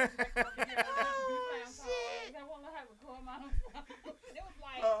 Oh, shit. I want to have a record my own song. It was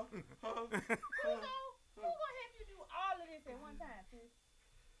like, who gonna have you do all of this at one time, sis?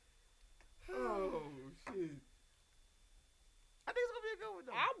 Oh, shit. I think it's going to be a good one,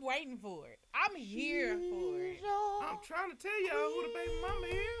 though. I'm waiting for it. I'm here for it. I'm trying to tell y'all who the baby mama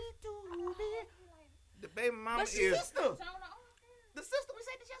is. The baby mama That's is. your sister. Tona, oh, The sister, we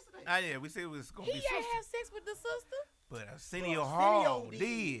said this yesterday. Ah, yeah, we said it was gonna He be ain't sister, have sex with the sister. but Arsenio Well, Hall Arsenio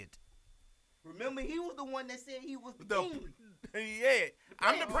did. Remember, he was the one that said he was the The- king. Yeah,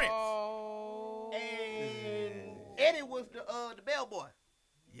 I'm the prince. Oh. And Eddie was the bellboy.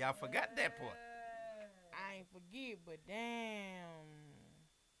 Y'all forgot that part. I ain't forget, but damn.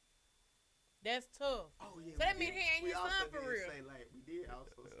 That's tough. Oh, Oh yeah. So that we mean did- he ain't we his also son for did real. Say, like, we did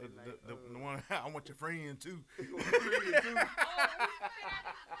also say like The one I want your friend too.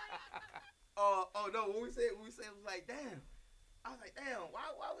 Oh no, when we said it was like, damn. I was like, damn, why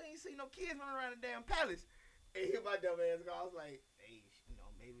we ain't see no kids running around the damn palace? And here my dumb ass go, I was like, hey, you know,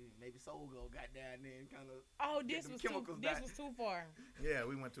 maybe Soul Glow got down there and kind of. Oh, Get this them was too. chemicals This back. was too far. Yeah,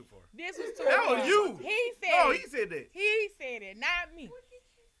 we went too far. This was too. That far. was you. He said. Oh, it. he said that. He said it, not me.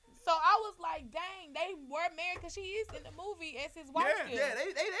 So I was like, dang, they were married because she is in the movie as his wife. Yeah, still. Yeah,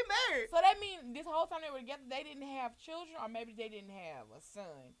 they married. So that means this whole time they were together, they didn't have children, or maybe they didn't have a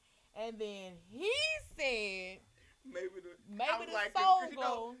son. And then he said, Maybe the Soul you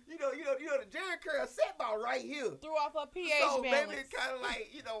Glow know the Jerry curl set about right here. threw off her pH So balance. maybe it kind of like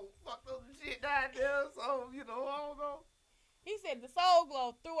fucked up the shit down there. So I don't know. He said the Soul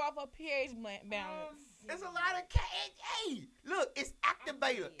Glow threw off her pH balance. It's a lot of hey, look, it's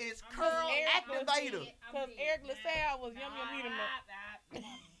activator. It's curl activator. Because Eric LaSalle was yum eating them.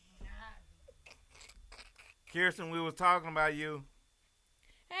 Kirsten, we was talking about you.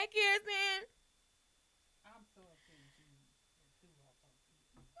 Hey, Kirsten. I'm so upset with you.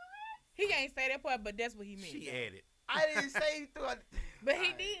 He ain't say that part, but that's what he meant. She added. I didn't say through. But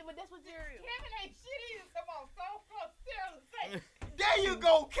he did, but that's what Jerry. Kevin ain't shit either. Come on, so close sterilization. There you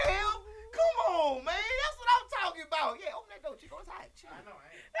go, Cam. Come on, man. That's what I'm talking about. Yeah, open that door, Chico. It's hot. Chill. know.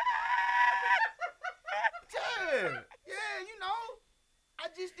 Yeah, I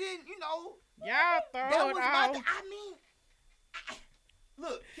just didn't, Y'all that throw was it my, off.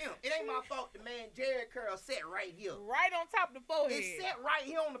 look, Kim, it ain't my fault the man Jerry curl set right here. Right on top of the forehead. It's set right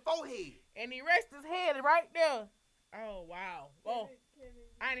here on the forehead. And he rests his head right there. Oh, wow. Oh,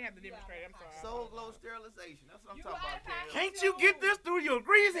 I didn't have to demonstrate. I'm sorry. Soul Glow sterilization. That's what I'm You talking about, out of Kim. Can't you get this through your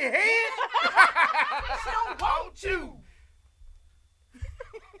greasy head? She don't want you.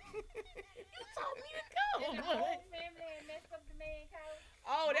 You told me to And the go. whole family and messed up the man couch.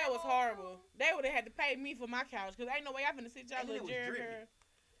 Oh, that was horrible. They would have had to pay me for my couch because ain't no way I'm finna sit y'all And then little it was Jerry dripping. curl.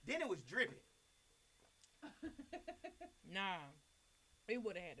 Then it was dripping. Nah. We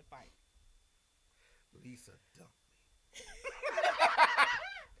would have had to fight. Lisa dumped me.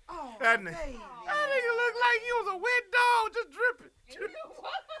 Oh, That baby. That nigga look like he was a wet dog just dripping.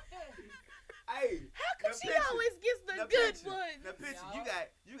 Hey, How come the she picture. always gets the The good picture. ones? The picture. Yeah.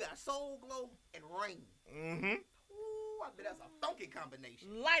 You got Soul Glow and Rain. Mm-hmm. Ooh, I bet that's a funky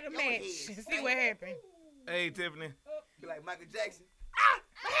combination. Light a Your match head and see what happened. Hey, Tiffany. Be like Michael Jackson. Ah,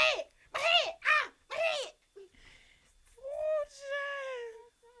 my head, my head, my head. Oh, child.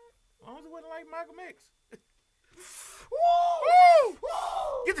 As long as it wasn't like Michael X. Woo!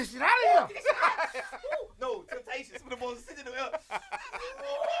 Woo! Get this shit out of here. Woo! No, Temptations. We're supposed to sit in the Woo!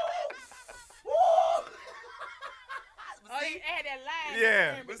 Oh, you had that line.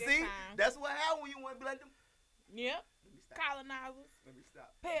 Yeah, But see, that's what happened when you want to be like them. Yep. Let me stop. Colonizers. Let me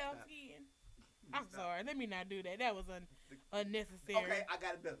stop. Pale Stop. skin. Let me I'm stop. sorry. Let me not do that. That was unnecessary. Okay, I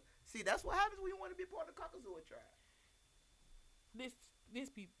got it better. See, that's what happens when you want to be part of the Caucasoid tribe. This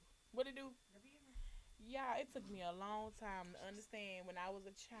people. What it do? Yeah, it took me a long time to understand when I was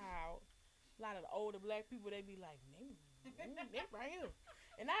a child. A lot of the older black people, they be like, that right here.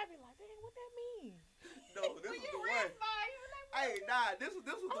 And I'd be like, dang, what that mean? No, this was the one. Hey, nah, this was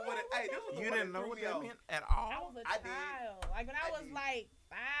the one. Hey, this was the You one didn't that know threw what me that off. meant at I all? was a I did. child. Like when I I was did. like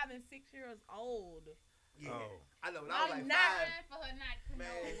 5 and 6 years old. Yeah, Oh. I know. When I was I'm like not- 5, For her not to know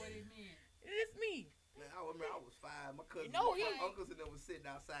Man. what it meant. It's me. man, I remember I was 5. My cousins, know, my yeah. uncles and them was sitting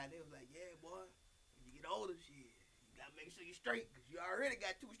outside. They was like, "Yeah, boy, when you get older, shit, you gotta make sure you're straight because you already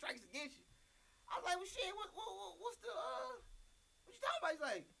got 2 strikes against you." I was like, "Well, shit, what's the what you talking about?" He's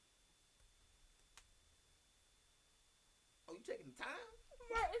like, "Oh, you taking the time?"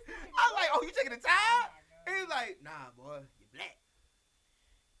 I was like, "Oh, you taking the time?" And he was like, "Nah, boy, you black."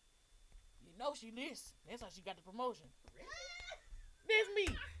 You know she this. That's how she got the promotion. This me.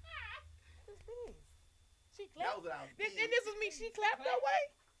 What's this? She That clapped. was what I was. This, and this was me. She clapped her way.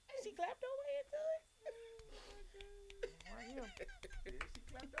 She clapped her way into it. Right here. Yeah, she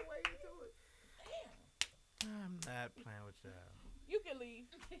clapped her way into it. I'm not playing with y'all. You can leave.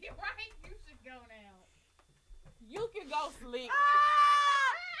 Right? You should go now. You can go sleep.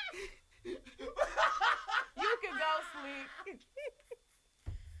 You can go sleep.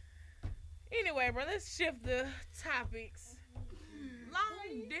 Anyway, bro, let's shift the topics.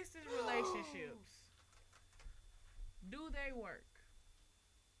 Long distance relationships. Do they work?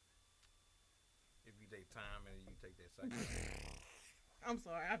 If you take time and you take that second. I'm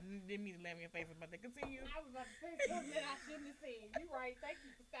sorry, I didn't mean to laugh in your face about that. Continue. I was about to say something that I shouldn't have said. You're right. Thank you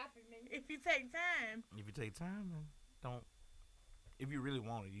for stopping me. If you take time, If you take time, then don't. If you really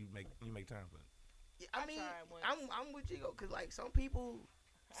want it, you make time for it. I mean, tried once. I'm with you, cause like some people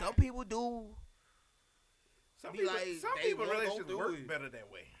do. Some Be people, like, some they people wanna go relationships do work it. better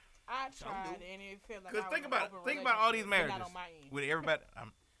that way. I Some tried do. and it felt like Because I think was about in an think about all these open relationship, marriages but not on my end. with everybody.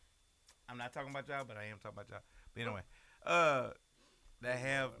 I'm not talking about y'all, but I am talking about y'all. But anyway, that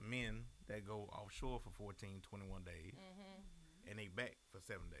have men that go offshore for 14, 21 days, and they back for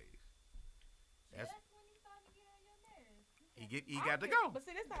 7 days. That's Just when you start to get on your nerves. he I got to feel- go. But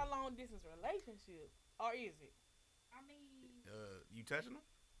see, that's not a long distance relationship, or is it? I mean, You touching them?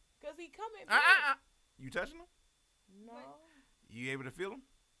 Cause he coming. You touching them? No, You able to feel him?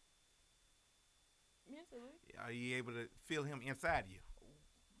 mentally. Are you able to feel him inside you?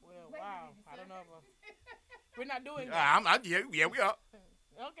 Well, wait a wow. minute, I don't know. sir. We're not doing that. Yeah, we are.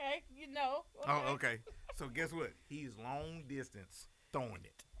 Okay, you know. Oh, okay. So guess what? He's long distance throwing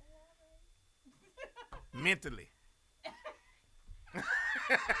it. Mentally. Right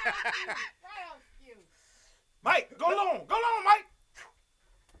on cue. Mike, go long, Mike.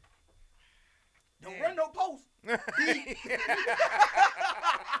 Don't run no post.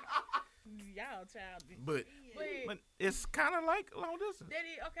 Y'all childish. but But it's kind of like long distance.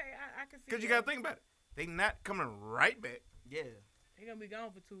 Daddy, okay, I can see. Because you that. got to think about it. They not coming right back. Yeah. They gonna be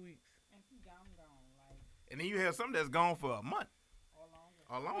gone for 2 weeks. And he gone, like, And then you have some that's gone for a month or longer.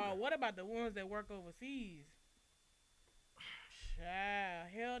 or longer. What about the ones that work overseas? Child,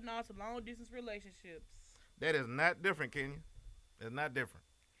 hell no to long distance relationships. That is not different, Kenya. It's not different.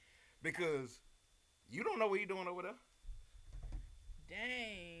 Because you don't know what he's doing over there.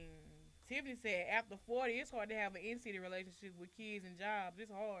 Dang. Tiffany said after 40, it's hard to have an in-city relationship with kids and jobs.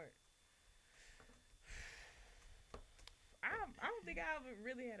 It's hard. I don't think I ever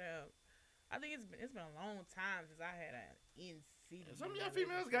really had a. I think it's been a long time since I had an in-city. Some of y'all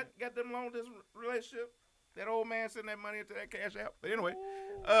females got them long distance relationship. That old man sending that money into that cash out. But anyway,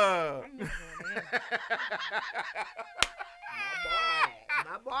 I'm looking for one of them.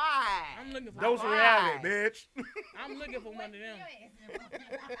 My boy. I'm looking for Dose of one. reality, bitch. I'm looking for one of them.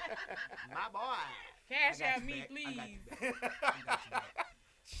 My boy. Cash I got out you me, back. I got please. you back. I got you back.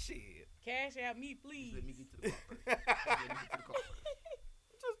 Shit. Cash out me, Just please. let me get to the car first. Just let me get to the car first.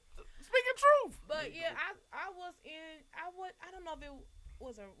 Just speaking truth. But yeah, I don't know if it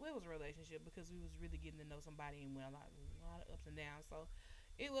was a relationship because we was really getting to know somebody and a lot of ups and downs. So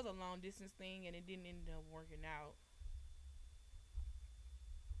it was a long distance thing and it didn't end up working out.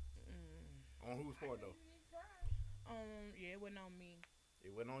 On whose part though? Yeah, it wasn't on me. It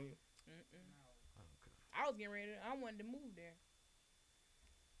wasn't on you. Okay. I was getting ready. I wanted to move there.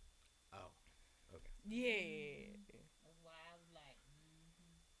 Oh. Yeah. That's why I was like, he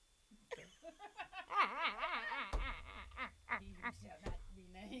who shall not be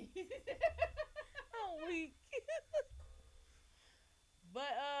named. I'm weak. But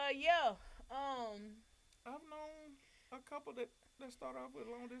yeah. I've known a couple that start off with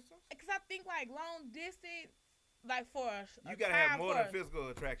long distance. Cause I think like long distance, like for a You gotta have time more for than physical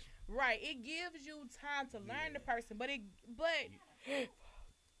attraction. right. It gives you time to learn the Yeah. person, but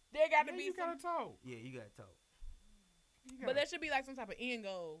there got to Yeah, be you some. gotta talk. Yeah, you gotta talk. But there should be like some type of end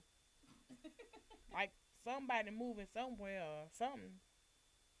goal, like somebody moving somewhere or something,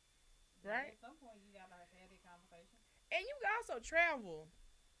 right? At some point, you gotta have that conversation. And you can also travel.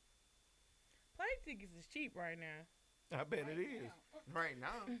 Plane tickets is cheap right now. I bet it is. Right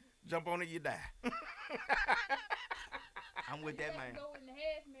now. Jump on it, you die. I'm with that man. Go in the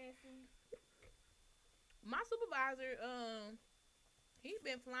hazmat suit. My supervisor, he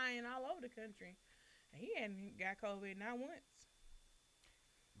been flying all over the country, and he hadn't got COVID not once.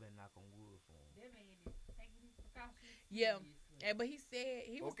 Better knock on wood for him. That man is taking his precautions. Yeah. seriously. And but he said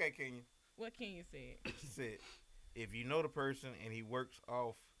he was. Okay, Kenya. What Kenya said? She said, if you know the person and he works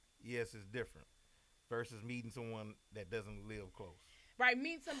off, yes, it's different. Versus meeting someone that doesn't live close. Right,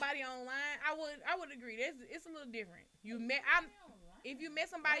 meet somebody online. I would agree. It's a little different. If you met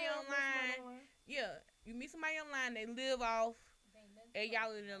somebody online, yeah, you meet somebody online. They live off, and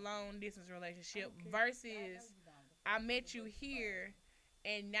y'all in a long distance relationship. Versus, I met you here,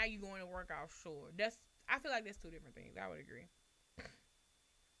 and now you going to work offshore. I feel like that's two different things. I would agree.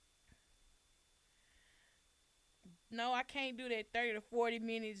 No, I can't do that 30 to 40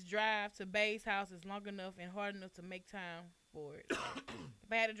 minutes drive to Bay's house is long enough and hard enough to make time for it.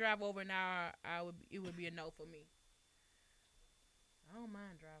 If I had to drive over an hour, it would be a no for me. I don't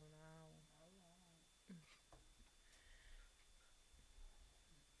mind driving an hour.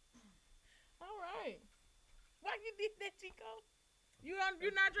 All right. Why you did that, Chico? You're not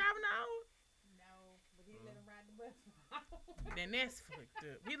driving an hour? No, but he let him ride the bus. Then that's fucked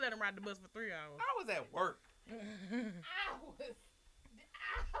up. He let him ride the bus for 3 hours. I was at work. I was.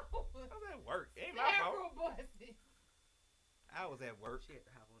 I was at work. Ain't my There I was at work. She had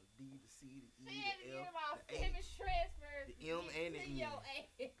to hop on the D, the C, the She E, had to the get F, about the 7 H. transfers the M and the to N. your ass.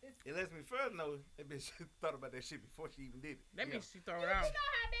 It lets me further know that bitch thought about that shit before she even did it. That Yeah. means she throw You it know out.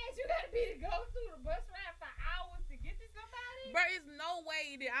 how bad you gotta be to go through the bus ride for hours to get to somebody? Bro, it's no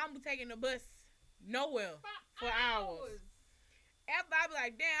way that I'm taking the bus nowhere for hours. After I be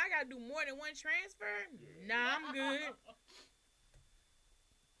like, damn, I gotta do more than one transfer. Nah, I'm good.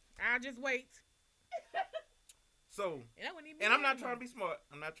 I'll just wait. So, And, I wouldn't even and I'm not be trying to be smart.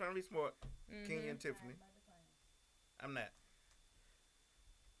 I'm not trying to be smart, Mhm. Kenya and Tiffany. I'm not.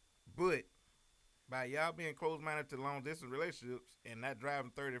 But by y'all being closed-minded to long-distance relationships and not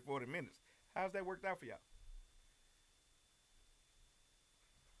driving 30 or 40 minutes, how's that worked out for y'all?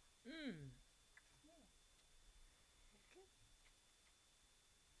 Mm.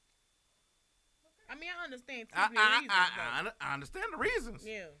 I mean, I understand Tiffany's reasons. I understand the reasons.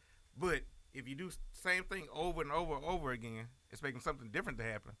 Yeah. But if you do same thing over and over and over again, expecting something different to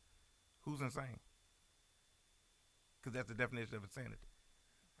happen, who's insane? Because that's the definition of insanity.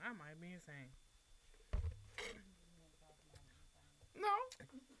 I might be insane. No,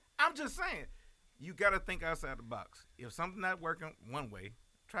 I'm just saying. You got to think outside the box. If something's not working one way,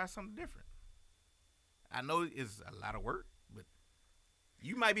 try something different. I know it's a lot of work, but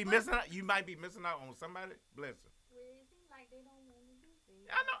you might be missing out. You might be missing out on somebody. Bless them. Well, it seems like they don't want to do things.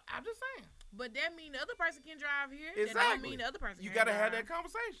 I know. I'm just saying. But that mean the other person can drive here. That don't Exactly. mean the other person You can't got to have drive. that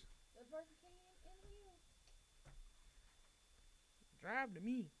conversation. The person can in here. Drive to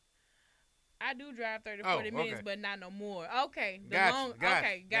me. I do drive 30, Oh, 40 minutes, okay. but not no more. Okay. Gotcha,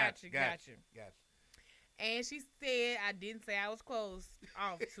 Okay, got you. Gotcha. And she said I didn't say I was close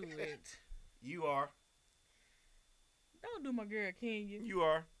off to it. You are. Don't do my girl, Kenya. You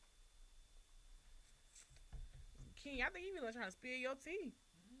are. Kenya, I think you been trying to spill your tea.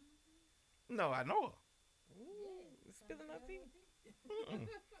 No, I know her. Ooh, spilling her tea. Mm-mm.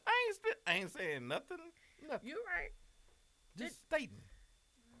 I ain't saying nothing. Nothing. You right. Just stating.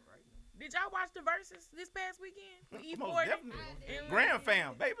 Did y'all watch the verses this past weekend? For Most E40? definitely. And- Grand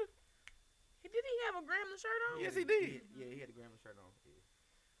fam, baby. Did he have a Gremlin shirt on? Yes, he did. Yeah, he had the grandma shirt on.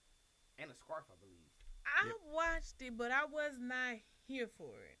 Yeah. And a scarf, I believe. I Yep. watched it, but I was not here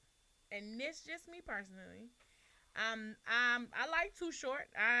for it. And that's just me personally. I like Too Short.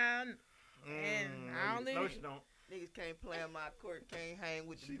 And I only- No, she don't. Niggas can't play on my court, can't hang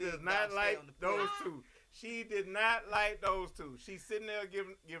with the She big does not dogs, like stay on the those court. two. She did not like those two. She's sitting there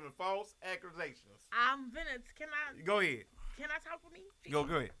giving false accusations. I'm finna. Go ahead. Can I talk with me? Go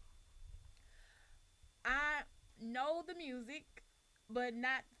ahead. I know the music, but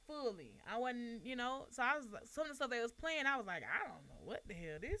not fully. I wasn't, so I was like, some of the stuff they was playing, I was like, I don't know what the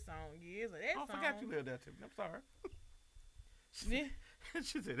hell this song is or that I song. forgot you lived there too. I'm sorry. Yeah.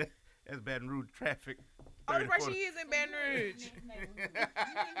 She said that's Baton Rouge traffic. Oh, 30, right, 40. she is in Baton Rouge.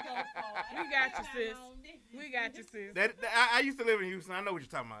 We got you, sis. We got you, sis. I used to live in Houston. I know what you're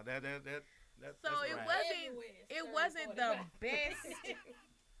talking about. That's So it right. wasn't the best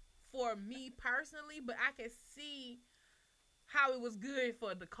for me personally, but I could see how it was good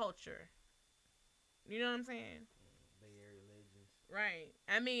for the culture. You know what I'm saying? Bay Area legends. Right.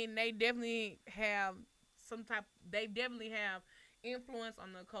 I mean, they definitely have influence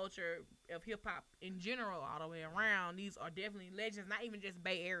on the culture of hip hop in general all the way around. These are definitely legends, not even just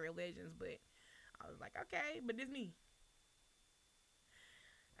Bay Area legends, but I was like, okay, but this me.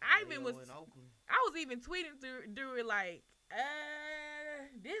 I was even tweeting through it like,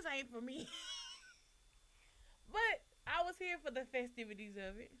 this ain't for me. But I was here for the festivities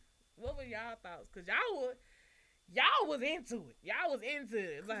of it. What were y'all thoughts? Cause y'all was into it. Y'all was into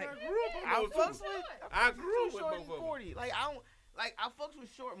it. Like, I grew up I on those fucks two. with. I grew up with Short both and of them. 40. Like I don't. Like I fucks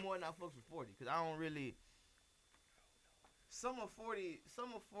with Short more than I fucks with 40 because I don't really. Some of 40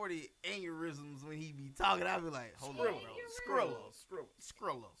 aneurysms when he be talking, I be like, hold on, bro.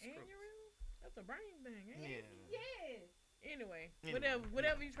 Skrilla. aneurysm? That's a brain thing, ain't it? Yeah. Yes. Anyway, Anyway,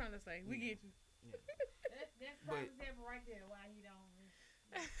 whatever you trying to say, we Yeah. get you. That's But- Thomas Edison right there. Why he don't?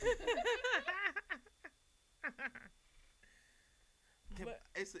 But-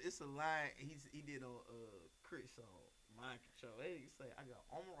 It's a line he did on Chris song Mind Control. He say I got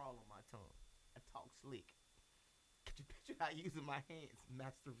armor all on my tongue. I talk slick. Could you picture how I using my hands,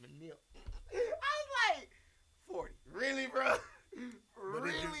 Master Vanilla? I was like, 40, really, bro? But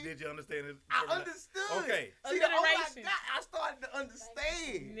Really? did you understand it? I understood. Okay. See, the older I Alliteration. got, I started to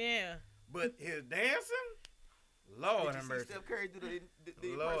understand. Yeah. But his dancing, Lord Did have you see mercy. Steph Curry do the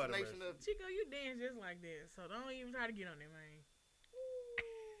Lord have impersonation mercy. of? Chico, you dance just like that, so don't even try to get on that, man.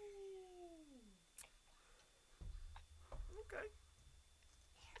 Okay.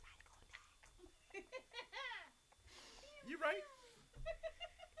 You right.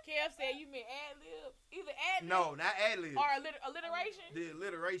 Kev said you meant ad libs. Either ad libs No, not ad-libs. or alliteration. The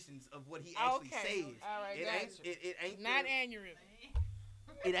alliterations of what he actually Okay. says. All right, It gotcha. ain't. It ain't. Not the,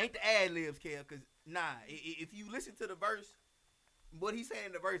 aneurysm. it ain't the ad libs, Kev. Cause if you listen to the verse, what he's saying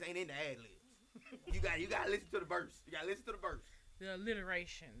in the verse ain't in the ad libs. You gotta listen to the verse. You gotta listen to the verse. The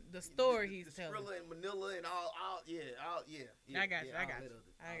alliteration, the story the he's telling. Skrilla and Manila and all yeah. I got you, I all got that you,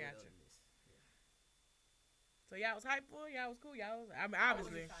 other- I all got that you. otherness. So y'all was hyped for it? Y'all was cool? Y'all was, I mean,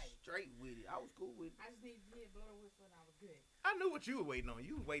 obviously. Straight with it. I was cool with it. I just needed to hear blow the whistle and I was good. I knew what you were waiting on.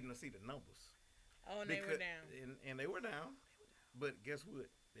 You were waiting to see the numbers. Oh, and they were down. And they were down. But guess what?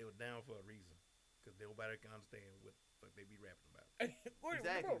 They were down for a reason. Because nobody can understand what the fuck they be rapping about.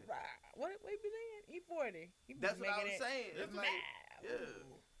 Exactly. What we be saying? E40. He That's what I was saying. It's like,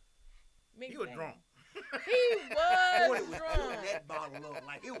 yeah. He was drunk. He was Porter was drunk. pulling that bottle up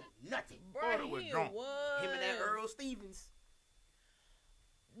like it was nothing. Bro, was he drunk. was. Him and that Earl Stevens.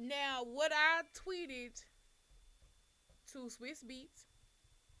 Now, what I tweeted to Swiss Beats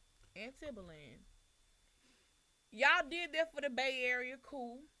and Timberland, y'all did that for the Bay Area,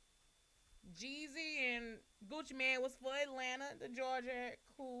 cool. Jeezy and Gucci Man was for Atlanta, the Georgia,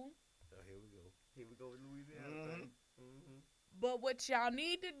 cool. So here we go. Here we go with Louisiana. Mhm. thing. Mhm. But what y'all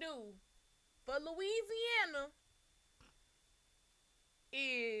need to do for Louisiana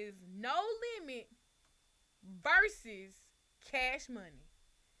is No Limit versus Cash Money.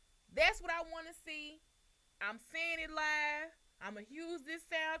 That's what I want to see. I'm saying it live. I'm going to use this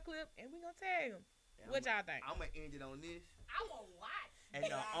sound clip, and we're going to tag them. What y'all think? I'm going to end it on this. I want to watch. And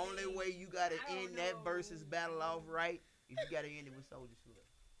the only way you got to I don't end that know. versus battle off right is you got to end it with Soulja Slut.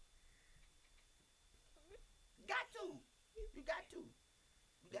 Got to. You got to.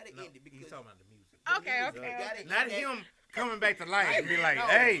 You got to No, end it because he's talking about the music. Okay, music, okay. you gotta Not end that- him coming back to life and be like, No.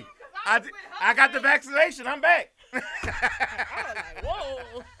 hey, I got the vaccination. I'm back. I was like,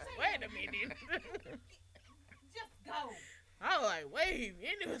 whoa, wait a minute. Just go. I was like, wait,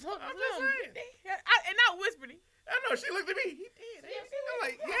 it was something. I'm just saying. And I whispered it. I know. She looked at me. He did. Yeah, I'm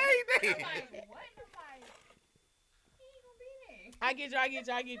like, yeah, he I'm did. like, what? I'm like, he ain't gonna be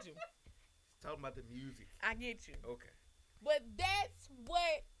there. I get you. Talking about the music. I get you. Okay. But that's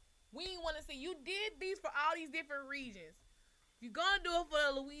what we want to see. You did these for all these different regions. If you're going to do it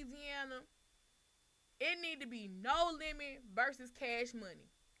for Louisiana, it need to be No Limit versus Cash Money.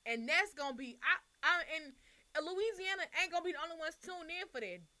 And that's going to be, and Louisiana ain't going to be the only ones tuned in for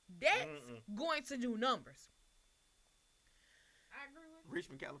that. That's going to do numbers. I agree with you.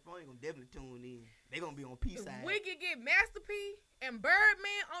 Richmond, California gonna definitely tune in. They gonna be on Peace side. We could get Master P and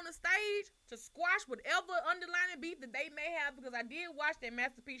Birdman on the stage to squash whatever underlying beef that they may have, because I did watch that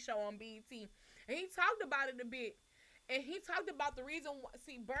Master P show on BET, and he talked about it a bit. And he talked about the reason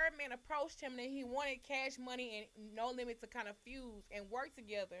Birdman approached him and he wanted Cash Money and No Limit to kind of fuse and work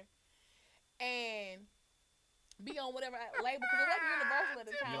together and be on whatever label, because it wasn't Universal at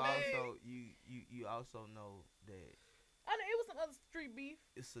the time. You also know that I know it was some other street beef.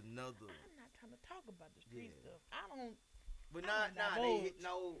 it's another. I'm not trying to talk about the street Yeah. stuff. I don't. But I don't divulge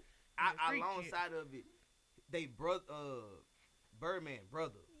the street alongside of it, they Birdman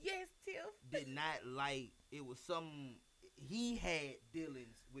brother Yes, Tiff. did not like it was some he had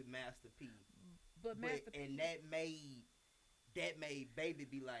dealings with Master P, But Master P. and that made Baby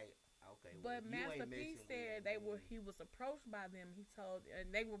be like, okay, well, But you Master ain't P messing said with he was approached by them. He told,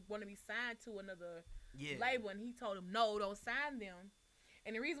 and they were going to be signed to another yeah. label, and he told them, no, don't sign them.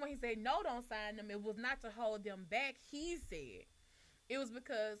 And the reason why he said no, don't sign them, it was not to hold them back. He said it was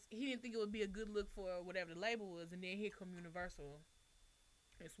because he didn't think it would be a good look for whatever the label was, and then here come Universal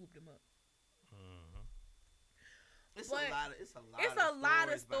and swooped him up. It's But a lot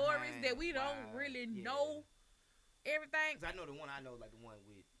of stories that we don't behind- really yeah. know everything. 'Cause I know the one like the one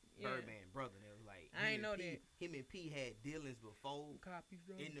with Yeah. Birdman brother. And it was like I him ain't and know P- that. Him and P had dealings before Copies,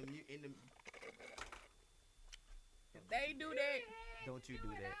 bro. in the If they do that, Don't you do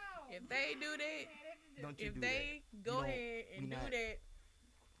that. if they do that, Don't you if do they that. go You don't- ahead and we do not- that,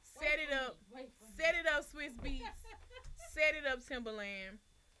 set it up. Set it up, Swiss Beats. Set it up, Timberland.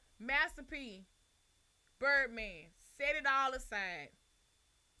 Master P. Birdman. Set it all aside.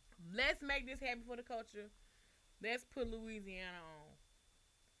 Let's make this happen for the culture. Let's put Louisiana on.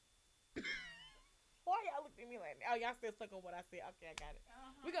 Why y'all looked at me like that? Oh, y'all still stuck on what I said. Okay, I got it.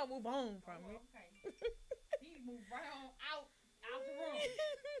 We gonna move on from it. Okay. He moved right on out the room.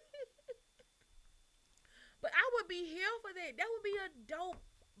 But I would be here for that. That would be a dope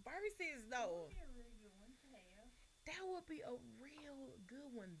versus, though. Be a really good one to have. That would be a real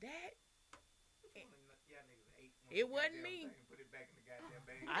good one. That It It wasn't me. Put it back in the goddamn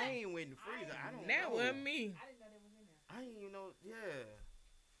bag. I ain't went in the freezer. I don't that know. wasn't me. I didn't know that was in there. I ain't even know. Yeah.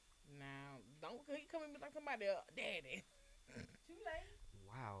 Now, don't he come at me like somebody daddy. Too late.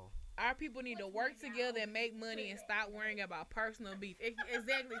 Wow. Our people need to work together and make money and stop worrying about personal beef.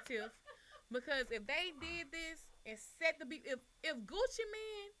 Exactly, Tiff. Because if they did this and set the beef, if Gucci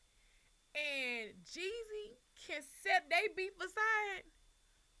Mane and Jeezy can set their beef aside,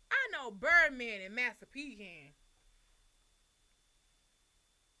 I know Birdman and Master P can.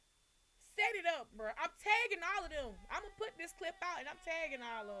 Set it up, bro. I'm tagging all of them. I'm gonna put this clip out and I'm tagging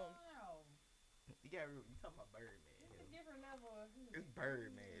all of them. Wow. You talking about Birdman. It's a different level of It's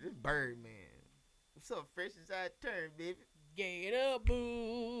Birdman. It's Birdman. What's up, fresh inside turn, baby? Get up,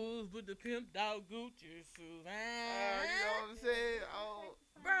 booze with the pimp dog Gucci shoes. You know what I'm saying? Oh,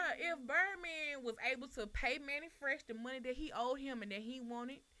 Bruh, if Birdman was able to pay Manny Fresh the money that he owed him and that he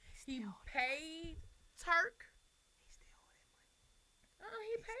wanted, he paid Turk. he still owe that money.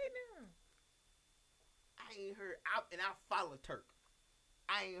 He paid them. I ain't heard. I follow Turk.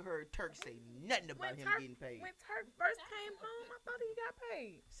 I ain't heard Turk say nothing about him getting paid. When Turk first came home, I thought he got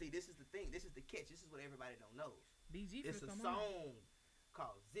paid. See, this is the thing. This is the catch. This is what everybody don't know. BG It's a first come home. song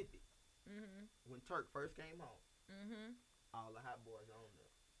called Zip It. Mhm. When Turk first came home, Mhm. all the hot boys on there.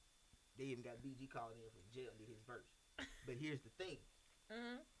 They even got BG called in from jail and did his verse. But here's the thing.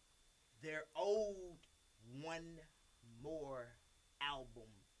 Mhm. They're owed one more album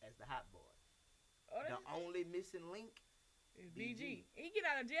as the hot boys. Oh, The that's only missing link. it's BG. He get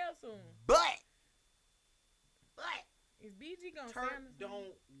out of jail soon. But Is BG gonna Turk sign us?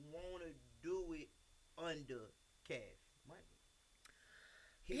 don't want to do it under Cash Money.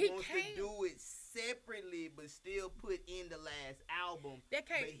 He wants to can't. do it separately, but still put in the last album. That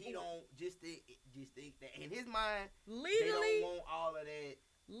can't. But he don't just think that in his mind. legally. They don't want all of that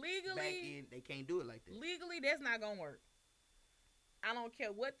back Legally. in. They can't do it like that. Legally, that's not gonna work. I don't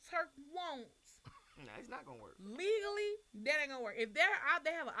care what Turk wants. Nah, it's not gonna work. Legally, that ain't gonna work. If they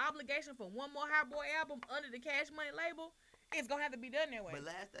have an obligation for one more Hot Boy album under the Cash Money label, it's gonna have to be done that way. But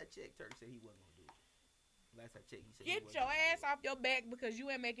last I checked, Turk said he wasn't gonna do it. Last I checked, he said he Get wasn't your gonna do ass it. off your back because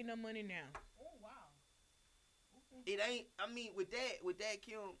you ain't making no money now. Oh wow. It ain't. I mean, with that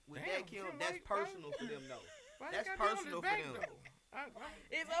Kim, Damn, Kim, Kim, that's like, personal for them though. Why That's you gotta be on personal his for back, them. though?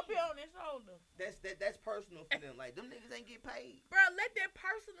 It's up here on his shoulder. That's personal for them. Like them niggas ain't get paid. Bro, let that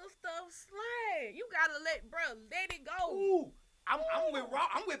personal stuff slide. You gotta let it go. Ooh, I'm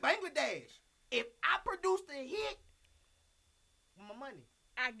with Bangladesh. If I produced a hit, with my money,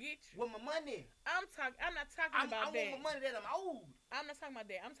 I get you. with my money, I'm not talking I about want that. my money that I'm owed. I'm not talking about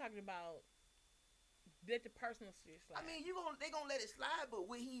that. I'm talking about let the personal shit slide. I mean, they gonna let it slide, but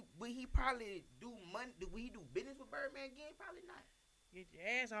will he probably do money? Will he do business with Birdman again? Probably not. Get your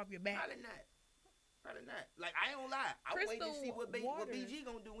ass off your back. Probably not. Like I ain't gonna lie. I'm waiting to see what Waters BG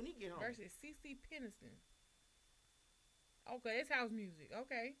gonna do when he get home. versus CC Peniston. Okay, it's house music.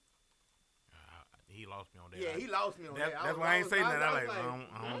 Okay. He lost me on that. Yeah, he lost me on that. That's why I ain't saying that. I like,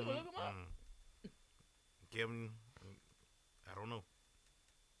 look him up. Kevin, I don't know.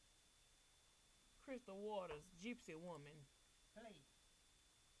 Crystal Waters, Gypsy Woman. Play.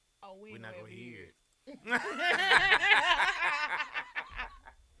 Oh, We're not gonna hear it.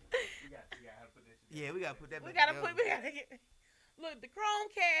 Yeah, we gotta put that. We back gotta together. get. Look, the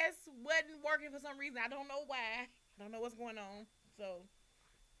Chromecast wasn't working for some reason. I don't know why. I don't know what's going on. So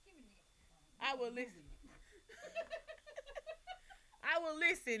Give me that. I will listen. I will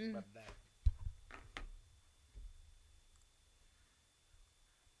listen.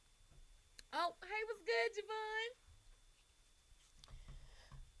 Oh, hey, what's good, Javon?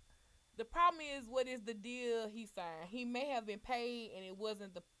 The problem is, what is the deal he signed? He may have been paid, and it was in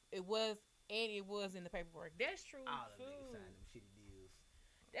the paperwork. That's true All them too. niggas sign them shitty deals.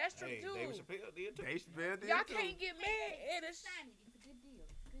 That's true Hey, too. David Chappelle did too. Dave Chappelle did Y'all too. can't get mad at us. Sign it. It's a good deal.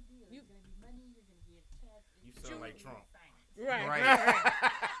 It's a good deal. You- You're gonna be money. You're gonna get tax. You sound like Trump. Right. Right.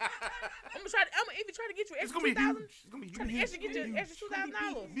 I'm gonna even try to get you It's extra gonna be 2,000. huge. It's gonna be Try to huge. extra get you extra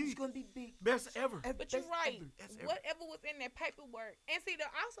 $2,000. It's gonna be big. Best ever. But you're right. That's Whatever was in that paperwork, and see,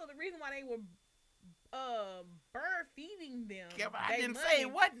 also the reason why they were bird feeding them. Kevin, they I didn't money. say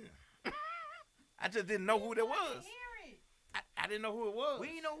it wasn't. I just didn't know who that was. Hear it. I didn't know who it was. We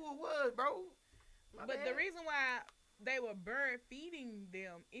didn't know who it was, bro. My But bad. the reason why they were bird feeding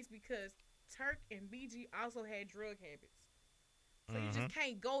them is because Turk and BG also had drug habits. So you just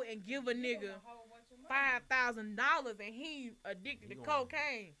can't go and give a nigga $5,000 and he addicted He to gonna-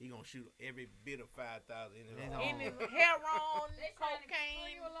 cocaine. He gonna shoot every bit of 5,000 in his And arm. In his heroin, They trying to string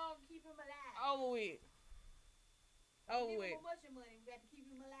cocaine, you along, keep him alive. over with. Over Give with. him a bunch of money. We got to keep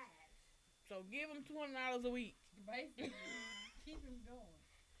him alive. So give him $200 a week. Basically, keep him going.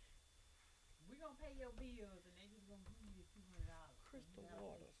 We gonna pay your bills, and they just gonna give you $200. Crystal You got a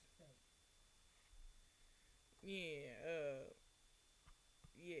place Waters. to stay. Yeah.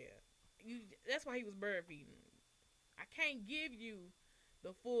 Yeah. That's why he was bird feeding. I can't give you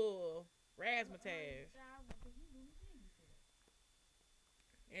the full razzmatazz.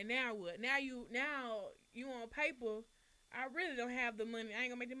 And now what? Now you on paper. I really don't have the money. I ain't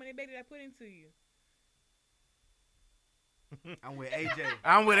gonna make the money back that I put into you. I'm with AJ.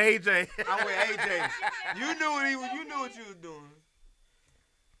 I'm with AJ. I'm with AJ. You knew what you knew what you was doing.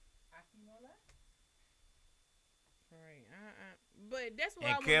 Right. But that's what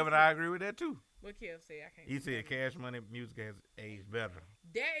And I want. Kevin, I agree with that too. What Kev said, I can't. He said Cash Money music has aged better.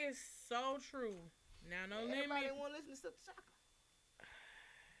 That is so true. Now, no Everybody limit. want to listen to Silk the Shocker.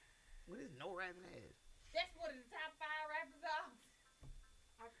 What is no rapping ass? That's one of the top 5 rappers off.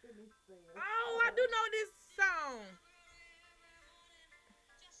 I couldn't say it. Oh, I do know this song.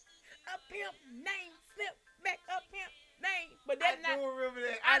 A pimp name, slip back a pimp name. But that's I do not. remember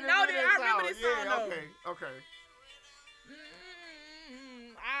that. I know that. I remember this song, Yeah, though. okay. Oh.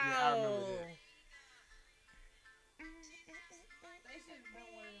 I remember that. They should have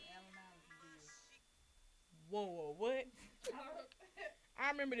done one of them Allen Iverson deals. Whoa, what?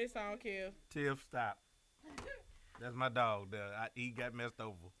 I remember this song, Kev. Tiff, stop. That's my dog there. He got messed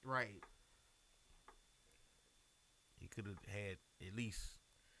over. Right. He could have had at least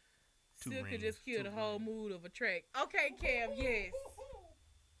 2 Still rings. could just kill 2 the whole rings. mood of a track. Okay, Kev, yes.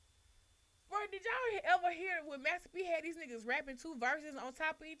 Bro, did y'all ever hear when Master P had these niggas rapping 2 verses on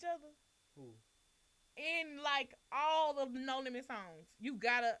top of each other? Who? In like all of the No Limit songs. You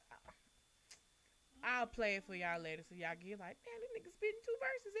gotta. I'll play it for y'all later so y'all get like, man, these niggas spitting 2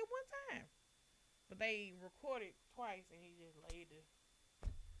 verses at one time. But they recorded twice and he just laid it.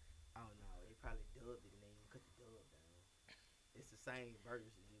 I don't know. They probably dubbed it and they even cut the dub down. It's the same verse.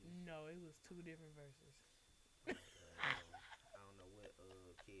 It's just, No, it was 2 different verses. I don't know what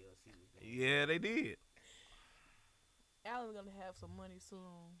KLC was doing. Yeah, they did. Alan's gonna have some money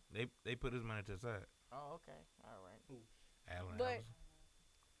soon. They put his money to the side. Oh, okay. All right. Allen But Iverson.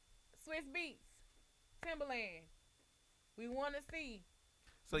 Swiss Beats, Timberland. We want to see.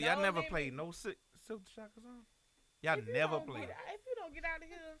 So y'all No never Limit. played no Silk the Shocker song? Y'all If you never don't played. get- If you don't get out of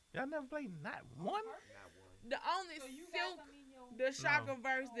here, Y'all never played not one? Not one. the only So you got Silk, some in your... the Shocker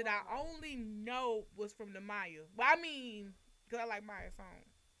verse that I only know was from the Maya. Well, I mean, because I like Maya's song.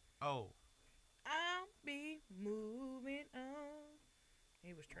 Oh, I'll be moving on.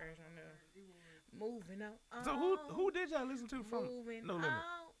 He was trash on there. Moving on. so who did y'all listen to from Moving No Limit?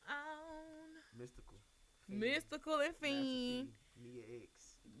 on. Mystical. Mystical and Master Fiend. P, Mia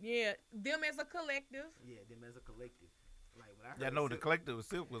X. Yeah, them as a collective. Yeah, them as a collective. Like when I heard Y'all know the Silk- collective was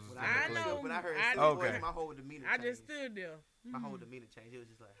Silk was in when the I heard collective. Silk- when I heard I Silk know. voice, Okay. my whole demeanor I changed. just stood there. My whole demeanor changed. It was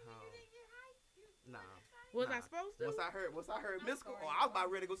just like, nah. Was Nah. I supposed to? Once I heard Mystical, sorry. I was about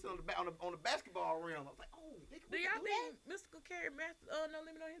ready to go sit on the basketball rim. I was like, oh, nigga, Do we y'all can do think Mystical carried No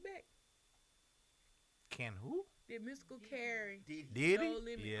Limit on his back? Can who? Did Mystical carry that? Did he? Did No he?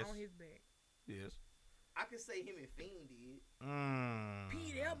 Limit Yes. on his back? Yes. I could say him and Fiend did.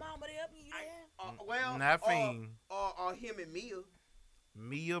 P, there, mama, there, me, there. Well, Not Fiend. Or him and Mia.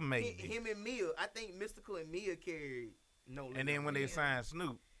 Mia maybe. Him and Mia. I think Mystical and Mia carried No Limit. And then when they Yeah. signed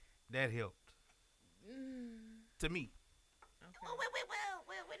Snoop, that helped. To me. Well,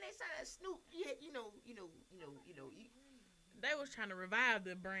 when they signed Snoop, yeah, you know. They was trying to revive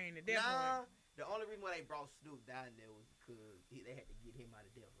the brand at that Nah, point. the only reason why they brought Snoop down there was because they had to get him out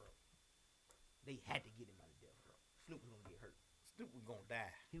of death row. They had to get him out of death row. Snoop was gonna get hurt. Snoop was gonna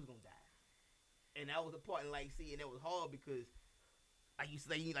die. He was gonna die. And that was the part, and that was hard because, like you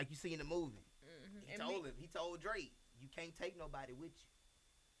see in the movie, he told Drake, you can't take nobody with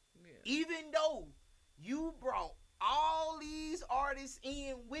you. Yeah. Even though you brought all these artists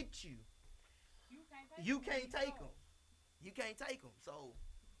in with you, you can't take them. You can't take them. So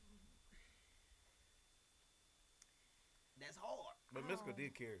that's hard. But Mystical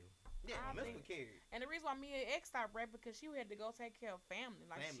did carry him. Yeah, I Mystical think- carried. And the reason why Mia X stopped rapping because she had to go take care of family.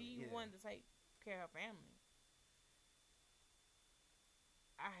 Like Family, she yeah. wanted to take care of her family.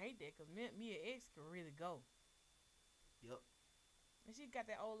 I hate that because Mia X could really go. Yep. And she got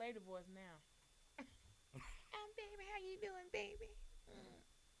that old lady voice now. Baby, how you doing, baby?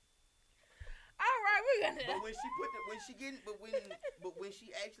 All right, we're gonna. But when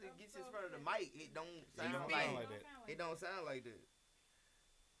she actually gets in front of the mic, it don't sound don't like sound like that. It don't sound like that.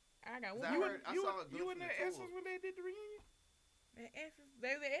 I got I one. heard- I saw a glimpse you from in the the tour. Essence when they did the reunion? The Essence,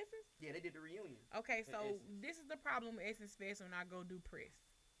 they were the Essence. Yeah, they did the reunion. Okay, The so Essence. this is the problem with Essence Fest when I go do press.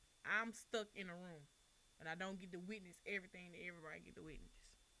 I'm stuck in a room, and I don't get to witness everything that everybody get to witness.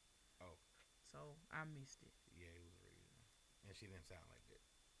 Oh. So I missed it. Yeah, it was a reunion. And she didn't sound like that.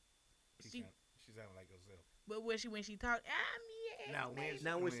 She She sounded like herself. But when she talked, I'm your Now, when ex-baby.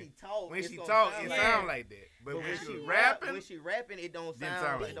 Now when she talk, When it's she gonna talk, sound it like sound her. like that. But when she she rapping, when she rapping, it don't Didn't sound.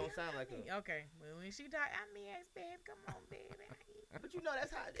 sound It like don't sound like her. Okay, but when she talk, I'm your ex-baby. Come on, baby. But you know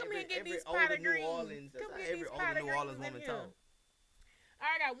that's how Come here and get every these older pot of New greens. Orleans. That's Come how get every these older pot of New Orleans greens in woman here. talk. All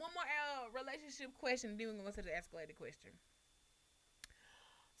right, I got one more relationship question. Then we're going to the escalated question.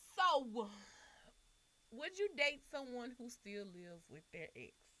 So, would you date someone who still lives with their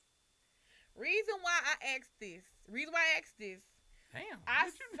ex? Reason why I asked this. damn. I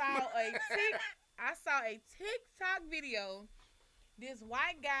saw a TikTok video. This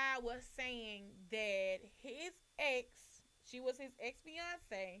white guy was saying that his ex, she was his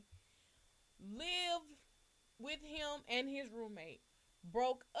ex-fiance, lived with him and his roommate,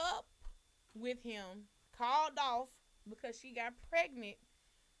 broke up with him, called off because she got pregnant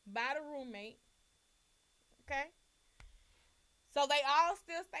by the roommate. Okay? So they all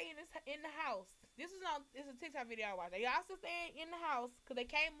still stay in the house. This is a TikTok video I watched. They all still stay in the house because they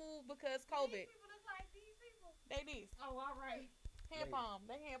can't move because COVID. These people look like these people. They this. Oh, all right. Hand palm.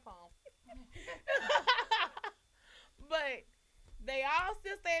 They hand palm. But they all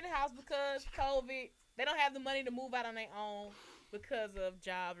still stay in the house because COVID. They don't have the money to move out on their own because of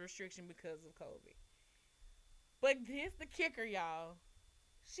job restriction because of COVID. But this the kicker, y'all.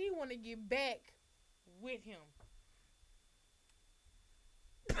 She want to get back with him.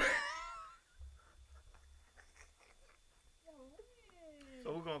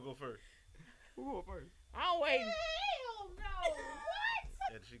 So who's gonna go first? Who going first? I'm waiting. Hell no.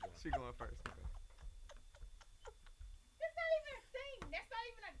 What? Yeah, she going. She going first. That's not even a thing. That's not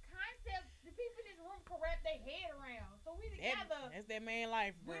even a concept the people in this room can wrap their head around. So we together That's that man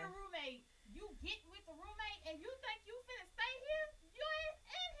life, bro. with a roommate. You get with the roommate and you think you finna stay here? Your ass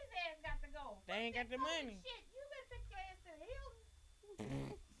and his ass got to go. They ain't got the Holy money. Shit, you better take your ass to the hill.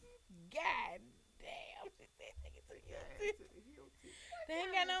 God damn. She said take it to you. They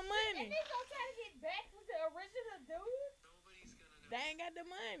ain't got no And money. they gonna try to get back with the original dude? They ain't got the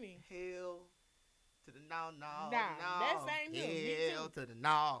money. Hell to the no. Nah, that same you. Me Hell too. to the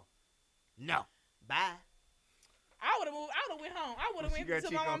no. No. Bye. I would have moved. I would have went home. I would have What went you got,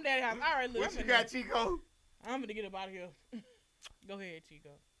 to my Chico? mom and daddy's house. All right, look. What you got, Chico? I'm gonna get up out of here. Go ahead, Chico.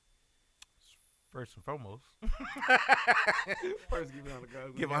 First and foremost, First, give it on the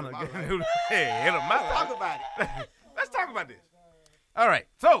go. give on my life. hey, hit him my Let's talk life. about it. Let's talk about this. All right.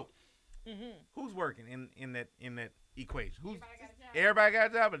 So, Mm-hmm. who's working in that equation? Who's Everybody got a job. everybody got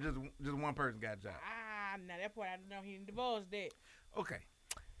a job, or just one person got a job? Now that part I don't know. He didn't divulge that, Okay.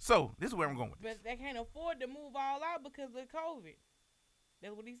 So this is where I'm going with this. but they can't afford to move all out because of COVID.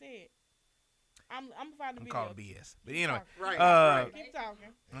 That's what he said. I'm finding the I'm video. calling BS. But anyway, Right. right. Keep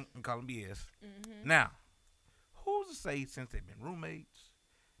talking. I'm calling BS. Mm-hmm. Now, who's to say since they've been roommates,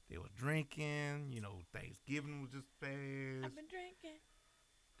 they was drinking, Thanksgiving was just I've past, been drinking.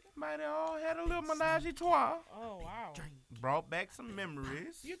 might have all had a little menage a trois, Oh wow. brought back some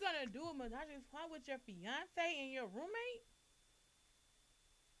memories. You're gonna do a menage a trois with your fiance and your roommate?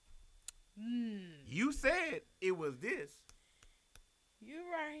 You said it was this. You're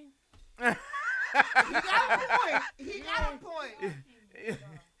right. He got a point. He got a point.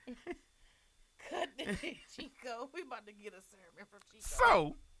 Cut the Chico. We about to get a sermon from Chico.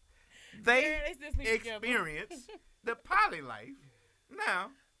 So, they Yeah, they still sleep together. experienced the poly life.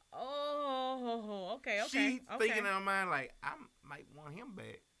 Now, Oh, okay. she Okay. thinking in her mind like, I might want him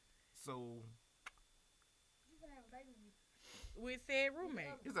back. So, You can have a baby with with said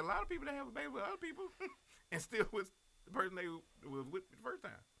roommate. there's a lot of people that have a baby with other people and still with the person they was with the first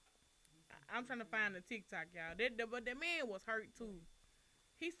time. I'm trying to find the TikTok, y'all. But the man was hurt too.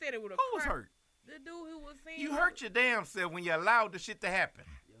 He said it with a Who was cry. hurt? The dude who was saying You hurt your damn self when you allowed the shit to happen.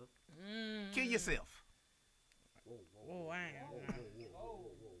 Kill Mm. yourself. Oh, I ain't.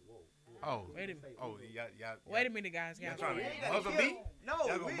 Oh, Wait a minute. oh, Wait a minute, guys. Y'all Y'all trying We to ain't gotta muzzle kill- me? No, Y'all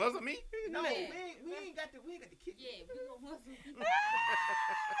we gonna muzzle me? no, Yeah. we ain't got the kick. Yeah, we gonna muscle. Put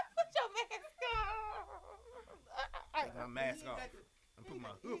your mask on. Take my mask off. I'm putting my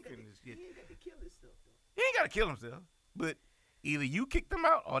hook in this shit. He ain't got to kill himself though. He ain't gotta kill himself, but either you kick them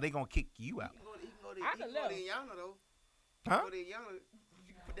out or they gonna kick you out. He can go to I can live. Indiana though. Huh? Go to Indiana.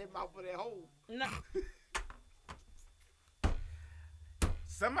 You can put that mouth for that hole. No.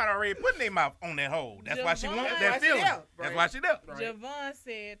 Somebody already putting their mouth on that hole. That's why she Javon- wants That's that why she feeling. there, That's right. why she there. Javon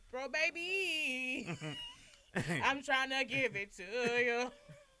said, "Throw baby, I'm trying to give it to you."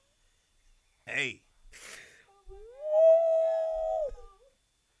 Hey,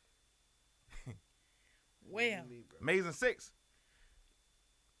 Well, Amazing Six,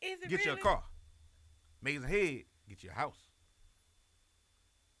 is it get really? you a car. Amazing Head, get you a house.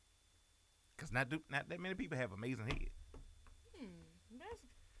 Because not that many people have amazing head. That's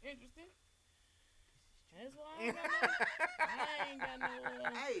interesting. That's why I ain't got no.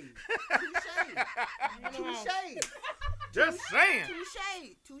 Hey, touche. Just saying.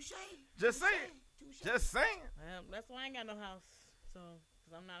 Touche. Just saying. Just saying. Well, that's why I ain't got no house. So,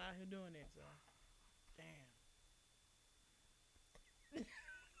 because I'm not out here doing that. So, damn.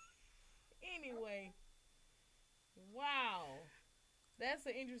 Anyway. Wow. That's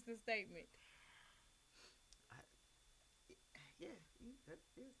an interesting statement. Yeah, that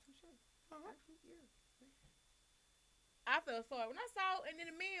is touche. Yeah. I felt sorry when I saw, and then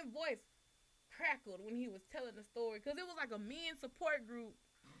the man's voice crackled when he was telling the story because it was like a men support group.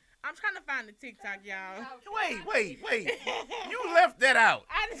 I'm trying to find the TikTok, y'all. Wait. You left that out.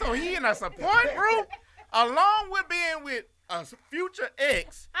 So he in a support group along with being with a future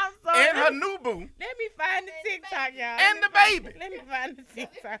ex I'm sorry. and her new boo Let me find the TikTok, y'all. and the baby. Let me find the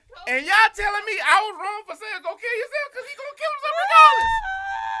TikTok. And y'all telling me I was wrong for saying go kill yourself because he gonna kill himself regardless.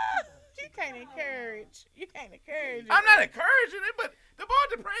 You can't encourage. It. I'm not encouraging it, but the boy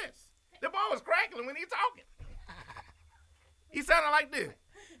depressed. The boy was crackling when he talking. He sounded like this.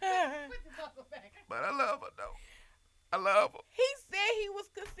 But I love her though. I love her. He said he was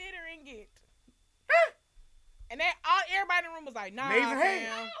considering it. And everybody in the room was like, nah, Amazing head.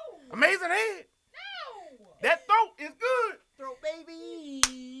 fam. Amazing head. No. That throat is good. Throw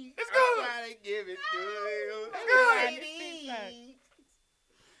baby. It's good. I'm trying to give it to you. It's good. Baby.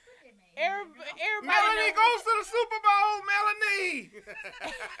 Everybody Melanie goes to the Super Bowl, Melanie.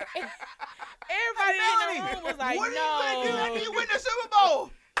 Everybody in the room was like, What no. are you gonna do after you win the Super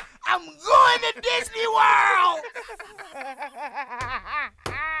Bowl? I'm going to Disney World.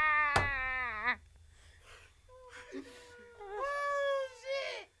 Oh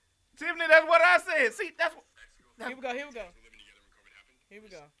shit! Tiffany, that's what I said. See, that's what. Here we go. Living together when COVID happened. Here we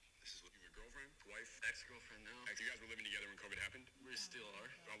go. This is your girlfriend, wife, ex-girlfriend now. You guys were living together when COVID happened? We still are.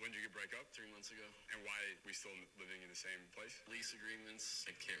 When did you get break up? 3 months ago. And why are we still living in the same place? Lease agreements.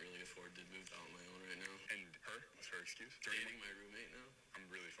 I can't really afford to move out on my own right now. And her? What's her excuse? Dating my roommate now? I'm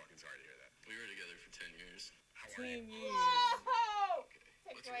really fucking sorry to hear that. We were together for 10 years. How are 10 you? years. Whoa!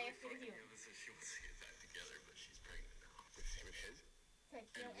 Okay. Take your ass to the hill. She wants to get that together, but she's pregnant now. With his? Take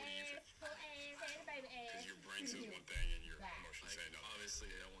your ass, and the baby ass. Because your brain says one thing and your emotions say another.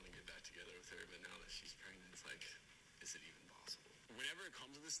 Obviously, I want to get back together with her, but now that she's pregnant, it's like, is it even possible? Whenever it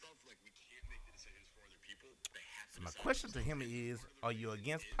comes to this stuff, like, we can't make the decisions for other people. They have to. So my question to him is, are you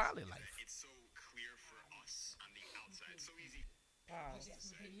against poly life? It's so clear for us on the outside. It's so easy. That's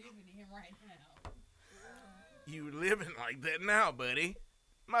what they living in right now. You living like that now, buddy.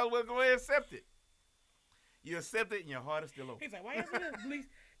 Might as well go ahead and accept it. You accept it and your heart is still open. He's like, why you say that?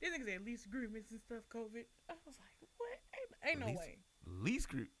 This nigga said lease agreements and stuff, COVID. I was like, what? Ain't no way. Lease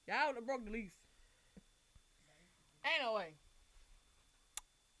group. Y'all would have broke the lease. Ain't no way.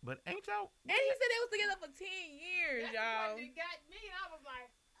 But ain't y'all? And he said they was together for 10 years, That's y'all. what they got me, and I was like,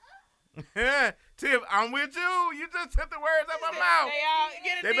 Tiff, I'm with you. You just took the words out my mouth. They all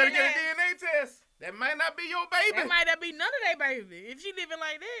get a They better get a DNA. DNA test. That might not be your baby. That might not be none of their baby. If she living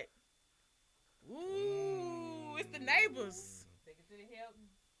like that. Ooh, it's the neighbors. take it to the hill.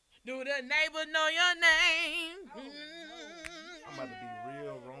 Do the neighbors know your name? I'm about to be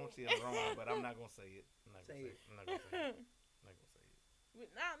real raunchy and wrong, but I'm not gonna say it. I'm not gonna say it. I'm not gonna say it. I'm not gonna say it.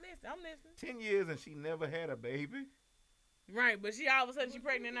 Nah, listen, I'm listening. 10 years and she never had a baby. Right, but she all of a sudden she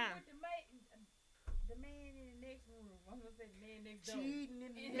pregnant now. The man in the next room. I'm gonna say the man next door. Cheating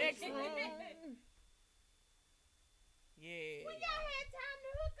in the Next room. Yeah. Well, y'all had time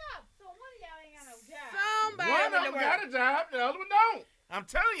to hook up, so one of y'all ain't got no job. Somebody One with of the them work. got a job, the other one don't. I'm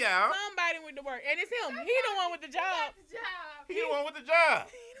telling y'all, Somebody with the work. And it's him. He the one with the job. Got the job. he the one with the job.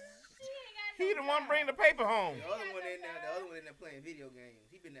 She ain't got He no the one job. bring the paper home. The other one in there playing video games.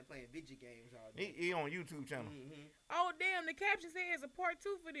 He been there playing video games all day. He on YouTube channel. Mm-hmm. Oh damn, the caption says a part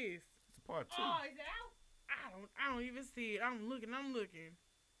 2 for this. It's part 2. Oh, is it out? I don't even see it. I'm looking. One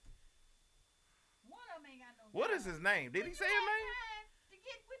of them ain't got no What job. is his name? Did he say his name? Time to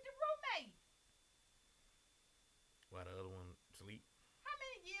get with the roommate. Why the other one sleep? How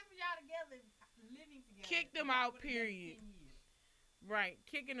many years were y'all together, living together? Kick them Y'all out, would've been period. 10 years. Right,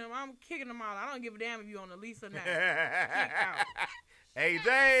 kicking them. I'm kicking them out. I don't give a damn if you on the lease or not.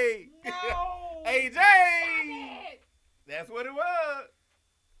 AJ. No. AJ. Stop it. That's what it was.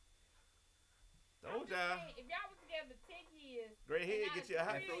 I'm Told just y'all. saying, if y'all was together 10 years, Great head, and get now you a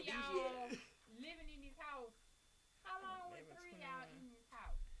hot three of aphrodisiac. y'all living in this house, how long was Maybe 3 of y'all 21. in this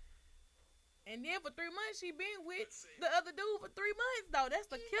house? And then for 3 months she been with the other dude for 3 months though. That's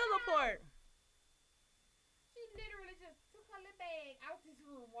the killer part. She literally just took her little bag out out this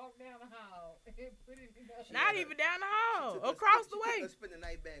room, walk down the hall, and put it in the Not even down the hall, She took across her the way. spend the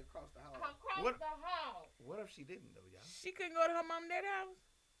night bag across the hall. across What? the hall. What if she didn't though, y'all? She couldn't go to her mom and dad's house.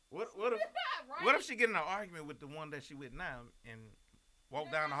 What if Right? what if she get in an argument with the one that she with now and walk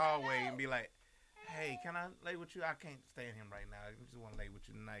down the hallway and be like, "Hey, can I lay with you? I can't stand him right now. I just want to lay with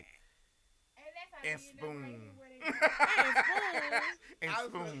you tonight." And that's how And you spoon. know where they And I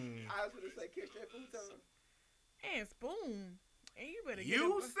was spoon. gonna say kiss that futon. And spoon. And you better get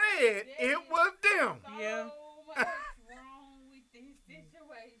You up. said it was them. so Yeah. much wrong with this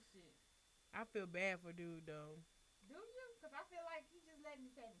situation. I feel bad for dude though. Do you? Because I feel like he just letting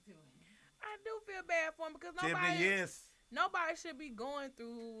this happen to him. I do feel bad for him because Tiffany, yes. nobody should be going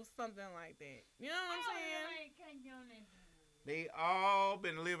through something like that. You know what I'm saying? Can't get on that. They all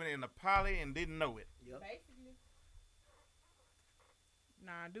been living in a poly and didn't know it. Yep. Basically.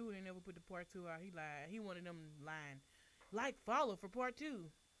 Nah, dude ain't never put the part 2 out. He lied. He wanted them lying. Like, follow for part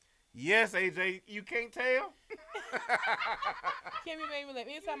 2. Yes, AJ, you can't tell. Kimmy made me laugh.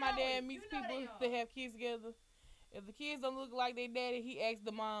 Anytime You my know dad it. meets You know people they that are. have kids together, if the kids don't look like their daddy, he asks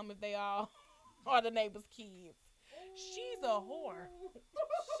the mom if they all are the neighbor's kids. She's a whore.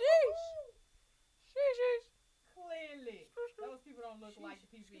 Sheesh. Sheesh. Clearly. Those people don't look like the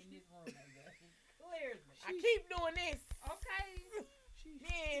people in this room. Clearly. I keep doing this. Okay.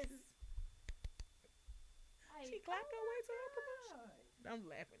 Yes. Hey, She clapped her way to her come promotion. on. I'm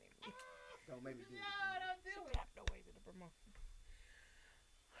laughing at me. Don't make me do No, it. don't do She it. clapped her way to the promotion.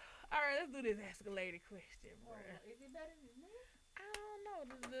 All right, let's do this escalated question, Oh, bro. is it better than this? I don't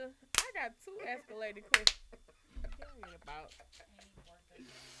know. I got 2 escalated questions. Tell me about. Ain't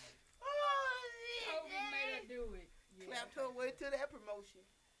worth it. Oh, Oh, we made her do it. Yeah. Clapped her way to that promotion.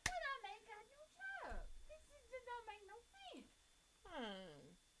 But I ain't got no job. This just don't make no sense.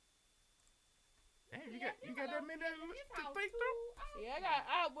 Damn, you got that many to think through? Yeah,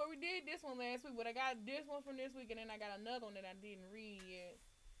 well, we did this one last week, but I got this one from this week, and then I got another one that I didn't read yet.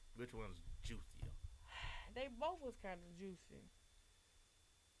 Which one's juicier? They both was kind of juicy.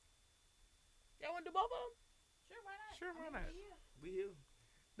 Y'all want to do both of them? Sure, why not? Sure, why not? Yeah. We here.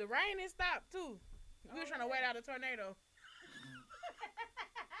 The rain has stopped, too. We were Oh, trying to wait yeah. out a tornado.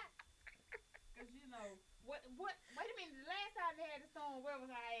 Cause you know what? Wait a minute. The last time they had the storm, where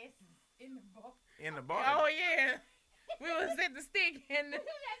was our asses? In the bar. In the bar. Oh, yeah. We was at the stick, and We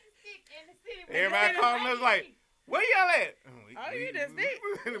was at the stick in the city. Everybody calling us like, "Where y'all at?" Oh, you the stick.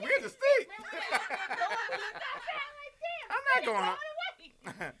 We at the stick. Remember we opened that door, we looked outside like, damn. I'm the not city's going blowing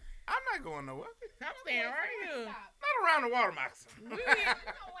away. I'm not going nowhere. I'm staying right here. Stop. Not around the water box. We No,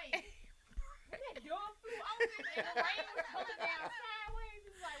 wait. That door flew open and the rain was coming down sideways.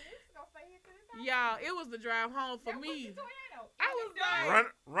 It was like, we just gonna stay here till it's Y'all, it was the drive home for That was me. the tornado. I And was the door-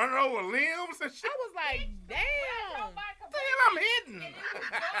 like- Running over limbs and shit. I was like, When I damn. drove by What the hell I'm hitting? and it was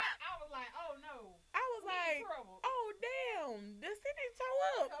dark, I was like, oh no. I was We in like, trouble. oh, damn. The city tore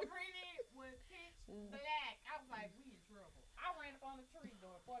up. Sabrina was pitch black. I was like, we in trouble. I ran up on the tree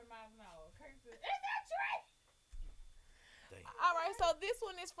doing 40 miles an hour. Kirk said, is that tree? All right, so this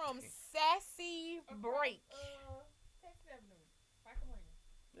one is from Sassy Break. Texas Avenue. Pacarina.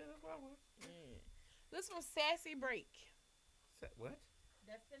 This from Sassy Break. What?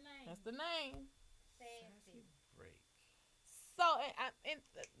 That's the name. That's the name. Sassy. Break. So,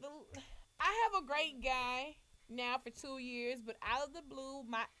 I have a great guy now for 2 years, but out of the blue,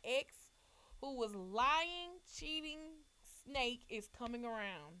 my ex, who was lying, cheating snake, is coming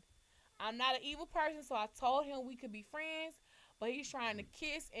around. I'm not an evil person, so I told him we could be friends, but he's trying to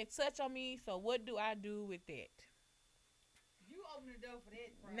kiss and touch on me, so what do I do with that? You open the door for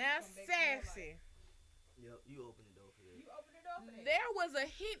that. Brian, Now, to come back to your life. Sassy, Yep, you open the door for that. You open the door for that. there was a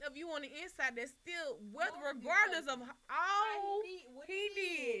hint of you on the inside that still, Wanted regardless of all What he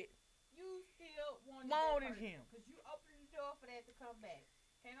did, you still wanted him. Because you opened the door for that to come back.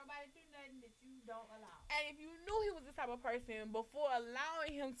 Can't nobody do nothing that you don't allow. And if you knew he was this type of person, before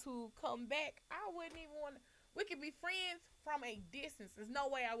allowing him to come back, I wouldn't even want to. We could be friends from a distance. There's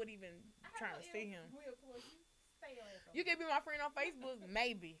no way I would even try to see him. Will towards you. Stay your ass over You could be my friend on Facebook,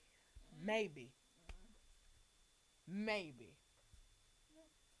 maybe. Maybe. Maybe.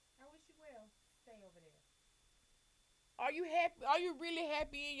 I wish you well. Stay over there. Are you happy? Are you really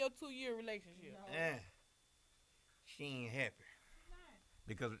happy in your 2-year relationship? No. She ain't happy. Fine.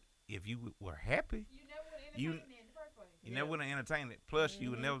 Because if you were happy, You never would entertain You- it in the first place. you never would have entertained it. Plus, you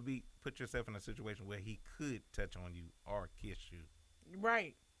would Mhm. never put yourself in a situation where he could touch on you or kiss you.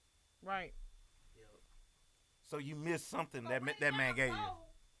 Right. Right. Yep. So you missed something So that when that man y'all gave you. go,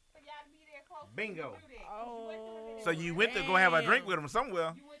 for y'all to be there close, Bingo. you do that, 'cause you went through that. So you went to go have a drink with him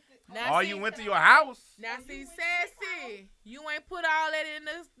somewhere. You went to, Now, Or see, you went to your house. Now Oh, see, you went to his sassy, you ain't put all that in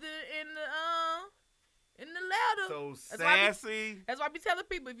the letter. So That's why I be- sassy. That's why I be telling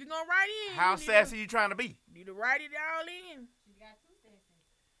people, if you're gonna write in, How you need sassy you trying to be? To, need to write it all in. She got two sassies.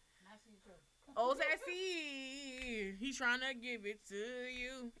 Now she's trouble. Oh, sassy, he's trying to give it to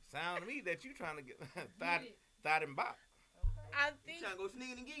you. Sound to me that you trying to get Get it. thought and bop. I You think trying to go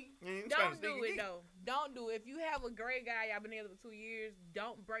sneaking and geeking? You ain't trying to don't sneak do and it geek. though. Don't do it. If you have a great guy, y'all been together for 2 years,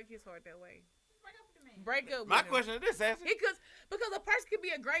 don't break his heart that way. Just break up with the man. Break up. My with him. question is this, sassy. Because a person could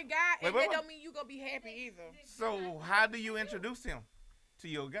be a great guy, and Wait, that wait. don't mean you gonna be happy either. So how do you introduce him to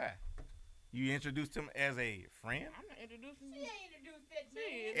your guy? You introduced him as a friend? I'm not introducing She you. ain't introduced that She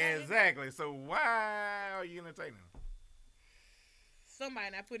to is. Exactly. So why are you entertaining him?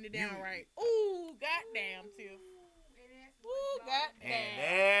 Somebody not putting it down You- right. Ooh, goddamn, Tiff. Ooh, goddamn.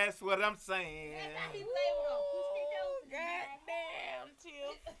 And that's what I'm saying. That's how he played with her. Push me Ooh, down. goddamn,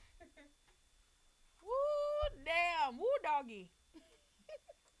 Tiff. Woo, damn. Woo, doggy.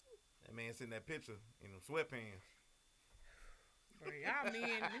 That man seen that picture in them sweatpants. Bro, y'all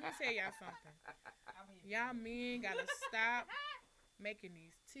men, let me tell y'all something. Y'all men gotta stop making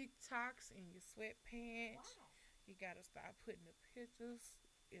these TikToks in your sweatpants. You gotta stop putting the pictures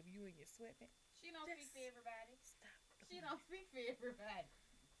of you in your sweatpants. She don't speak for everybody. Stop. She don't speak for everybody.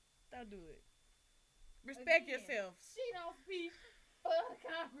 Don't do it. Respect Again, yourself. She don't speak for the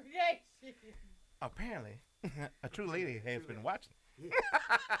congregation. Apparently, a true lady has been watching.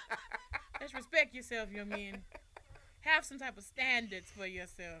 Let's respect yourself, young men. Have some type of standards for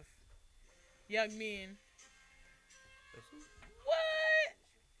yourself, young men. What?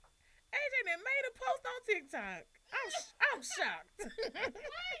 AJ done made a post on TikTok. I'm shocked.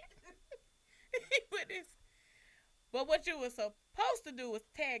 He put this. But what you was supposed to do was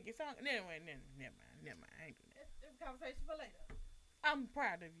tag your song. Never mind. I ain't doing that. That's a conversation for later. I'm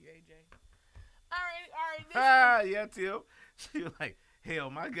proud of you, AJ. All right. Ah, yeah, Till. She was like, hell,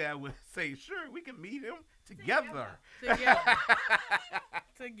 my guy would say, sure, we can meet him together. Together.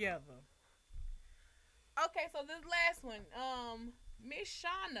 Together. Okay, so this last one, Miss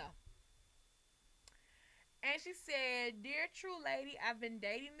Shauna. And she said, Dear True Lady, I've been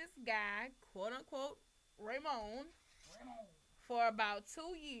dating this guy, quote unquote, Raymond, for about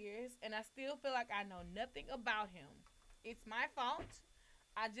 2 years, and I still feel like I know nothing about him. It's my fault.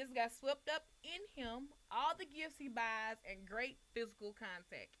 I just got swept up in him, all the gifts he buys, and great physical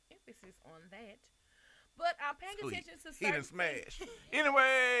contact. Emphasis on that. But I'm paying Sweet. attention to He certain done smashed.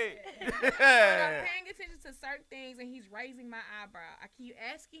 Anyway. But I'm paying attention to certain things, and he's raising my eyebrow. I keep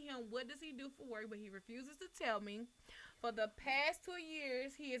asking him, what does he do for work, but he refuses to tell me. For the past 2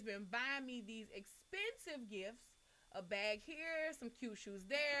 years, he has been buying me these expensive gifts, a bag here, some cute shoes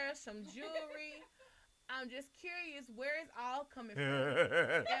there, some jewelry. I'm just curious, where is all coming from?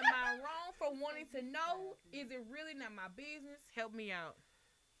 Am I wrong for wanting to know? Is it really not my business? Help me out.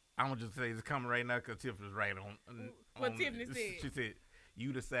 I'm going to just say it's coming right now because Tiff was right on. What Tiffany said. She said,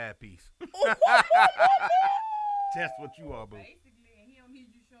 you the side piece. That's what you are, boo. Basically, and he don't need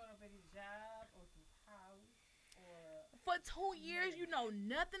you showing up at his job or his house or. For 2 years, you know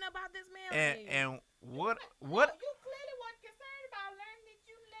nothing about this man? And what? No, you clearly weren't concerned about learning that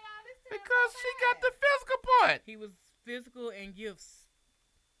you let all this time Because go she by. got the physical part. He was physical and gifts.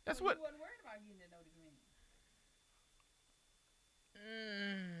 That's So what. You wasn't worried about getting to know this man.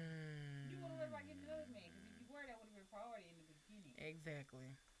 You wasn't worried about getting to know this man because if you were, that would have been a priority in the beginning.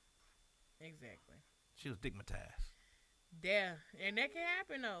 Exactly. She was stigmatized. Yeah, and that can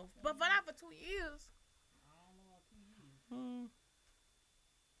happen though. But for not for 2 years. I don't know about 2 years.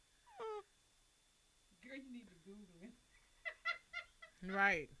 Girl, you need to Google it.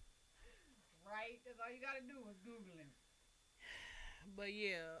 Right. Right? That's all you gotta do is Google him. But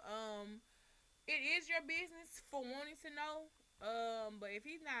yeah, it is your business for wanting to know. But if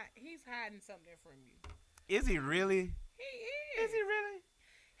he's not, he's hiding something from you. Is he really? He is. Is he really?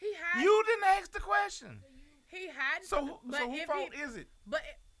 He hiding. You didn't ask the question. He hiding. So, something, but whose if fault he, is it?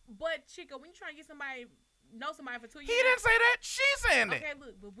 but Chico, when you trying to get somebody, know somebody for 2 years. He didn't say that. She saying that. Okay,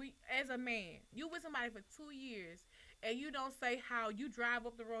 look, but we, as a man, you with somebody for 2 years, and you don't say how you drive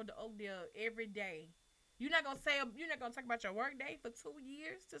up the road to Oakdale every day. You're not gonna talk about your work day for 2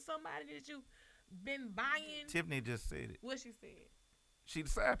 years to somebody that you've been buying. Tiffany just said it. What she said. She the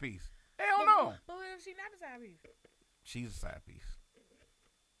side piece. Hell no. But what if she not a side piece? She's a side piece.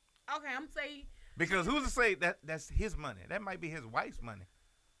 Okay, I'm saying. Because who's to say that that's his money? That might be his wife's money.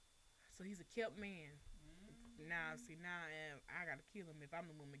 So he's a kept man. Now, see, I gotta kill him if I'm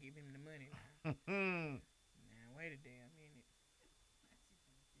the woman give him the money. Now, wait a damn minute.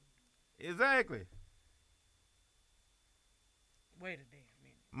 Exactly. Wait a damn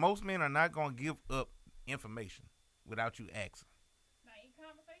minute. most men are not gonna give up information without you asking. Now, in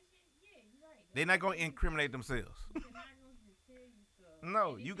conversation, yeah, you're right. They're not gonna incriminate themselves. They're not going to just tell you stuff.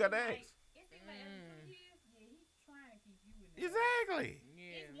 No, And it you gotta seems like- ask. It seems like after 2 years, yeah, he's trying to keep you in the Exactly.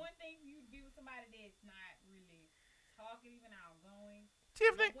 Yeah. It's one thing for you to be with somebody that's not really talkative and outgoing.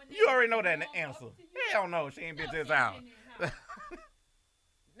 Tiffany, But when you they already know that walk answer. up to you- Hell no, she ain't been to his No, house. in his house.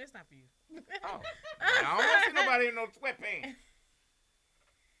 That's not for you. Oh, I don't want to see nobody in no sweatpants.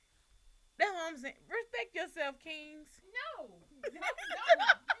 That's what I'm saying. Respect yourself, kings. No, don't. You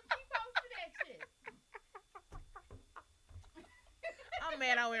keep posting that shit. I'm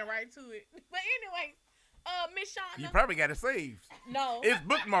mad I went right to it. But anyway, Miss You Shauna. probably got it saved. No, It's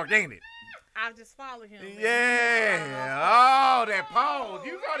bookmarked, ain't it? I just follow him. Yeah. Oh, that pause.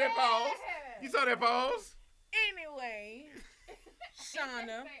 You saw that pause. You saw that pause. Anyway,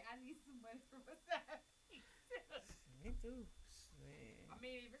 Shauna. Say, I need some money from a side piece. Me too. I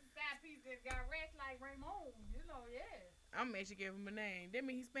mean, if it's a side piece that got rats like Raymond, you know, yeah. I'm make sure give him a name. That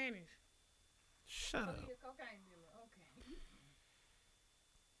mean he's Spanish. Shut So up. he a cocaine dealer. Okay.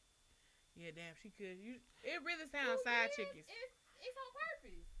 Yeah, damn, she could. It really sounds side chickies. It's on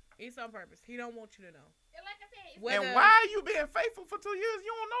purpose. It's on purpose. He don't want you to know. And like I said, it's, Well, And Whether- why are you being faithful for 2 years? You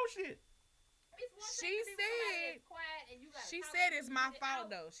don't know shit. it's one She thing to be with somebody said- that's quiet and you gotta She talk said to it's them my and fault out.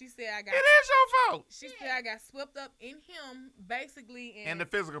 though. She said I got. It is your fault. She said I got swept up in him, basically, And the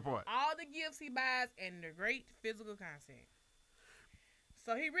physical part. all the gifts he buys and the great physical content.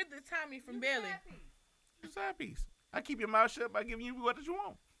 So he really tied me from You belly. happy. It's a side piece. I keep your mouth shut by giving you what you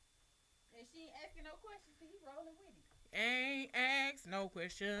want. And she ain't asking no questions, so he rolling with it. Ain't ask no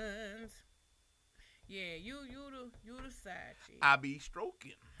questions. Yeah, you the side chick. I be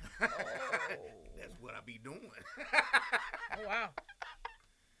stroking. Oh. That's what I be doing. Oh wow.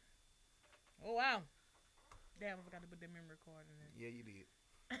 Oh wow. Damn, I forgot to put that memory card in there. Yeah, you did.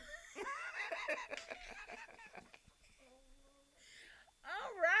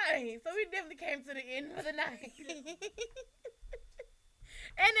 All right, so we definitely came to the end of the night.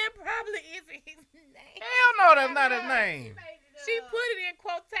 And it probably isn't his name. Hell no, that's not his name. She put it in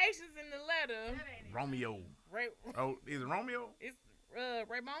quotations in the letter. Romeo. Oh, is it Romeo? It's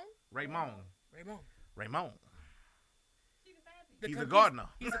Raymond. Raymond. Raymond. Raymond. The He's a conquist- gardener.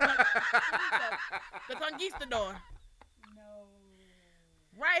 He's the conquistador. No.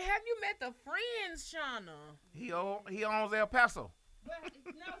 Right? Have you met the friends, Shauna? He owns El Paso. Well, no,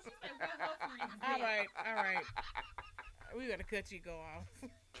 she said what her friends All did. right, all right. We gotta cut you go off.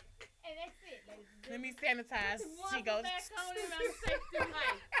 And that's it, ladies and Let me gentlemen. sanitize. Put the She goes. waffle back on and I'm sexy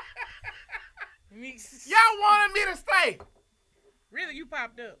light. Let me- Y'all wanted me to stay. Really, you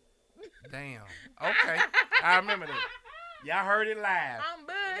popped up. Damn. Okay. I remember that. Y'all heard it live. I'm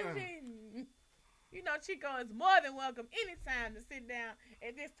buzzing. You know, Chico is more than welcome anytime to sit down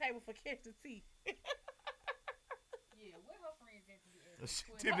at this table for catch the tea. Yeah, where her friends at to be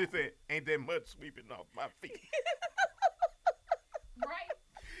asking Tiffany questions? said, ain't that much sweeping off my feet. Right?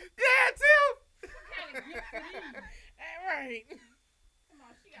 Yeah, Tiff. What kind of gifts are these? All right. Come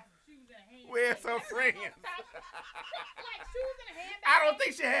on, she got some shoes in her hand. Where's her That's not friends? gonna stop- Like shoes in her hand. I don't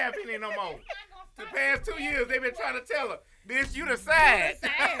think she have any no more. The past 2 years, they've been trying to tell her, bitch, you the side. You the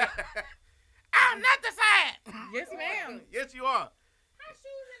side. I'm not the side. Yes, ma'am. Yes, you are. How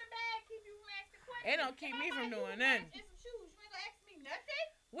shoes in the bag keep you from asking questions? It don't keep If I me from buy you doing a nothing. watch and some shoes, you ain't gonna ask me nothing?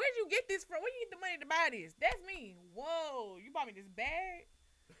 Where'd you get this from? Where you get the money to buy this? That's me. Whoa, you bought me this bag?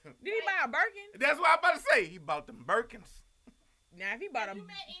 Did he buy a Birkin? That's what I'm about to say. He bought them Birkins. Now, if he bought a... Have you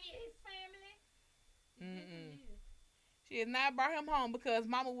met any of his family? Mm-mm. She has not brought him home because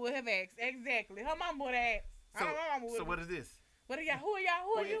mama would have asked. Exactly. Her mama would have asked. So, Her mama would so have. what is this? What are y'all? Who are y'all?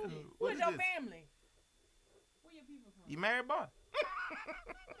 Who are you? Who What is is your this? family? Where your people from? You married, boy?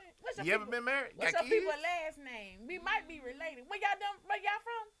 What's your You ever people? been married? What's Got your kids? people last name? We might be related. Where y'all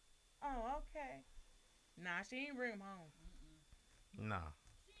from? Oh, okay. Nah, she ain't bring him home. Nah.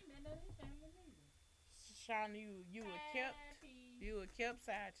 She ain't met none of his family neither. Shauna, you were kept. Happy. You were kept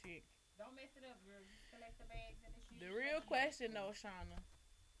side chick. Don't mess it up, girl. Just collect the bags and the shoes. The real question though, Shauna,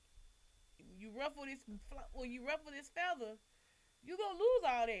 you ruffle this when you ruffle this feather, you gonna lose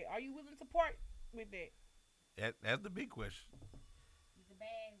all that. Are you willing to part with that? That's the big question. Is the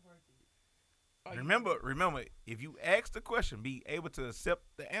bag worth it? Are you- Remember, if you ask the question, be able to accept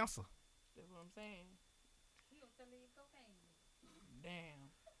the answer. That's what I'm saying. He gonna tell me cocaine. Damn.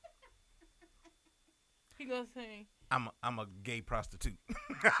 He gonna say, I'm a gay prostitute.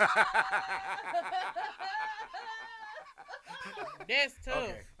 that's tough.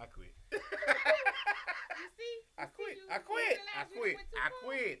 Okay, I quit. You see? I You see, quit. you I quit. realize I you quit. went too I far?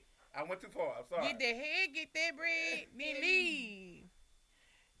 quit. I went too far. I'm sorry. Get that head, get that bread, then leave.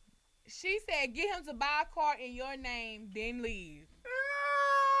 She said, get him to buy a car in your name, then leave.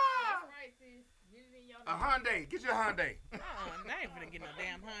 That's right, sis. Get it in your A Hyundai. Get your Hyundai. I ain't finna get no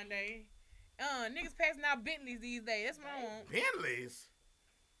damn Hyundai. Niggas passing out Bentleys these days. That's what I want. Bentleys.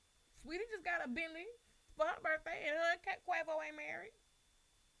 Sweetie just got a Bentley for her birthday, and her and Quavo ain't married.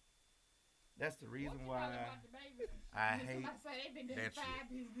 That's the reason What you why know about the baby? I Somebody hate say they been doing that 5 shit.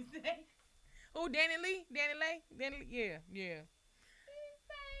 business days. Who, Danny Lee? Danny Lee? Yeah. Yeah.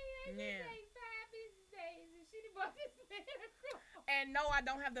 Yeah. 5 business days, and she done bought this man a car. And no, I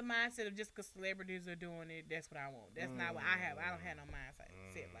don't have the mindset of just because celebrities are doing it, that's what I want. That's not what I have. I don't have no mindset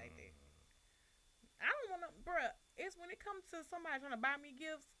set like that. I don't want to, bruh. It's when it comes to somebody trying to buy me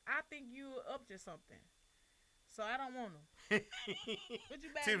gifts, I think you up to something. So I don't want them. What you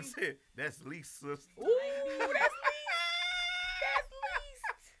buy Tim me? said, that's Lee's sister. Ooh, that's least. That's least.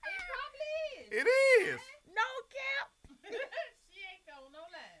 It probably is. It is. No cap. She ain't told no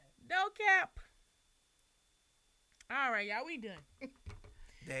lies. No cap. All right, y'all, we done.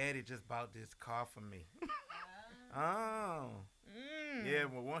 Daddy just bought this car for me. Ah. Oh. Mm. Yeah,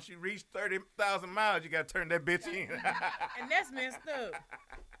 well, once you reach 30,000 miles, you got to turn that bitch in. And that's messed up.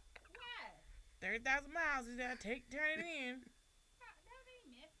 Why? 30,000 miles, you gotta turn it in. That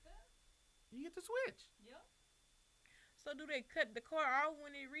ain't messed up. You get the switch. Yep. So do they cut the car off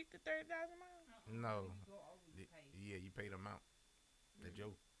when it reach the 30,000 miles? No. You go over, you pay Yeah, you pay the amount. That's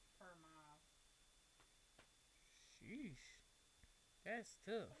your. per mile. Sheesh. That's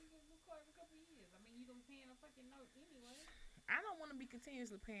tough. So you get a new car every couple of years. I mean, you gonna be paying a fucking note anyway. I don't want to be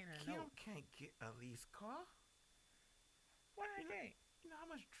continuously paying her Kim note. can't get a lease car. Why I can't? You know how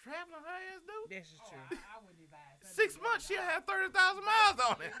much traveling her ass do? That's just Oh, true. I wouldn't advise. her to 6 do months, that. she'll have 30,000 miles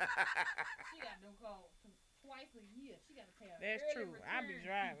on it. She got no call twice a year. She got to pay her. That's early true. I be return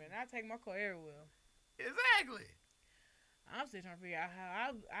driving. fee. I take my car everywhere. Exactly. I'm still trying to figure out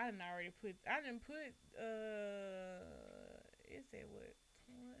how I didn't already put. I didn't put. It said what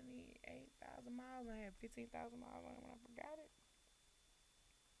 28,000 miles. I had 15,000 miles on it when I forgot it.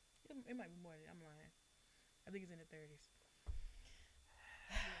 It might be more than I'm lying. I think it's in the 30s.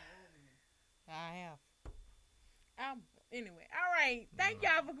 I have. Anyway, all right. Thank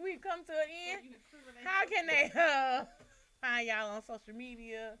y'all for we come to an end. You incriminate How can they yourself. find y'all on social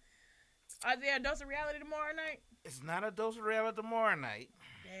media? Are there a dose of reality tomorrow night? It's not a dose of reality tomorrow night.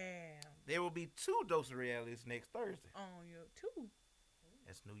 Damn. There will be 2 dose of realities next Thursday. On your two.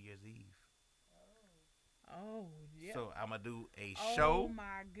 That's New Year's Eve. Oh yeah. So I'm going to do a Oh show.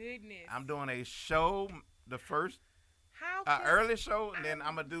 my goodness. I'm doing a show, the first How can, early show, and then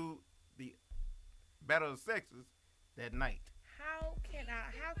I'm going to do the Battle of the Sexes that night. how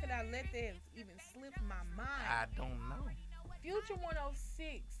could I let that even slip my mind? I don't know. Future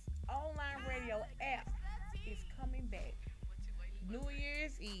 106 online radio app is coming back. New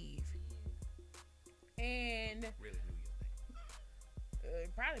Year's Eve. And Really New Year's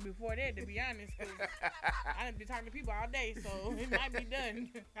Day. probably before that, to be honest, 'cause I done been talking to people all day, so it might be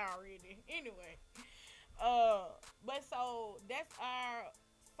done already. Anyway, but so that's our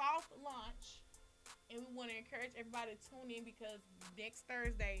soft launch, and we want to encourage everybody to tune in because next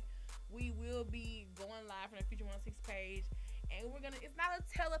Thursday we will be going live from the Future 106 page, and it's not a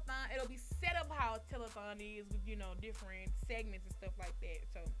telethon. It'll be set up how a telethon is with different segments and stuff like that.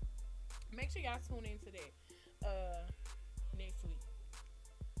 So make sure y'all tune into that next week.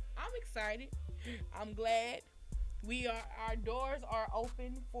 I'm excited. I'm glad. Our doors are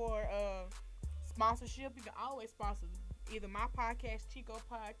open for sponsorship. You can always sponsor either my podcast, Chico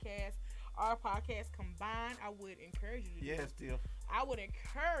Podcast, our podcast combined. I would encourage you to do Yeah, still. I would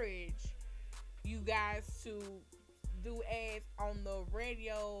encourage you guys to do ads on the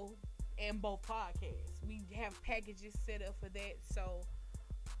radio and both podcasts. We have packages set up for that. So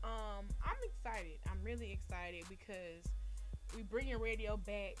I'm excited. I'm really excited because we bringing radio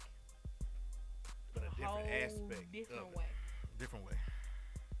back But a a different whole aspect. different of it. way. Different way.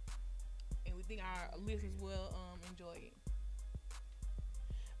 And we think our listeners will enjoy it.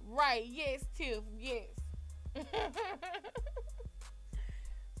 Right, yes, Tiff, yes.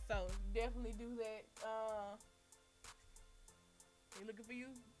 So definitely do that. They looking for you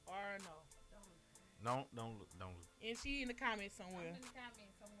or no? Don't look. And she in the comments I'm somewhere. in the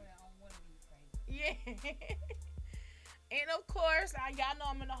comments somewhere on one of these pages. Yeah. And of course, y'all know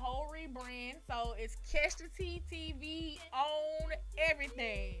I'm in the whole rebrand. So it's Catch the T TV on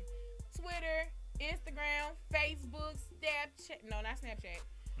everything. Twitter, Instagram, Facebook, Snapchat. No, not Snapchat.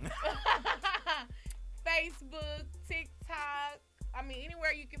 Facebook, TikTok. I mean,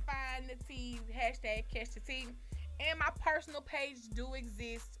 anywhere you can find the T, hashtag Catch the T. And my personal page do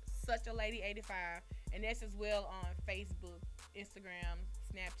exist, Such a Lady 85. And that's as well on Facebook, Instagram,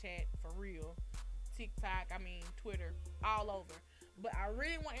 Snapchat, for real. TikTok, Twitter, all over. But I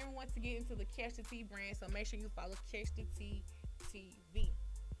really want everyone to get into the Catch the Tea brand, so make sure you follow Catch the Tea TV.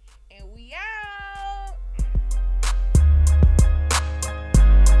 And we out!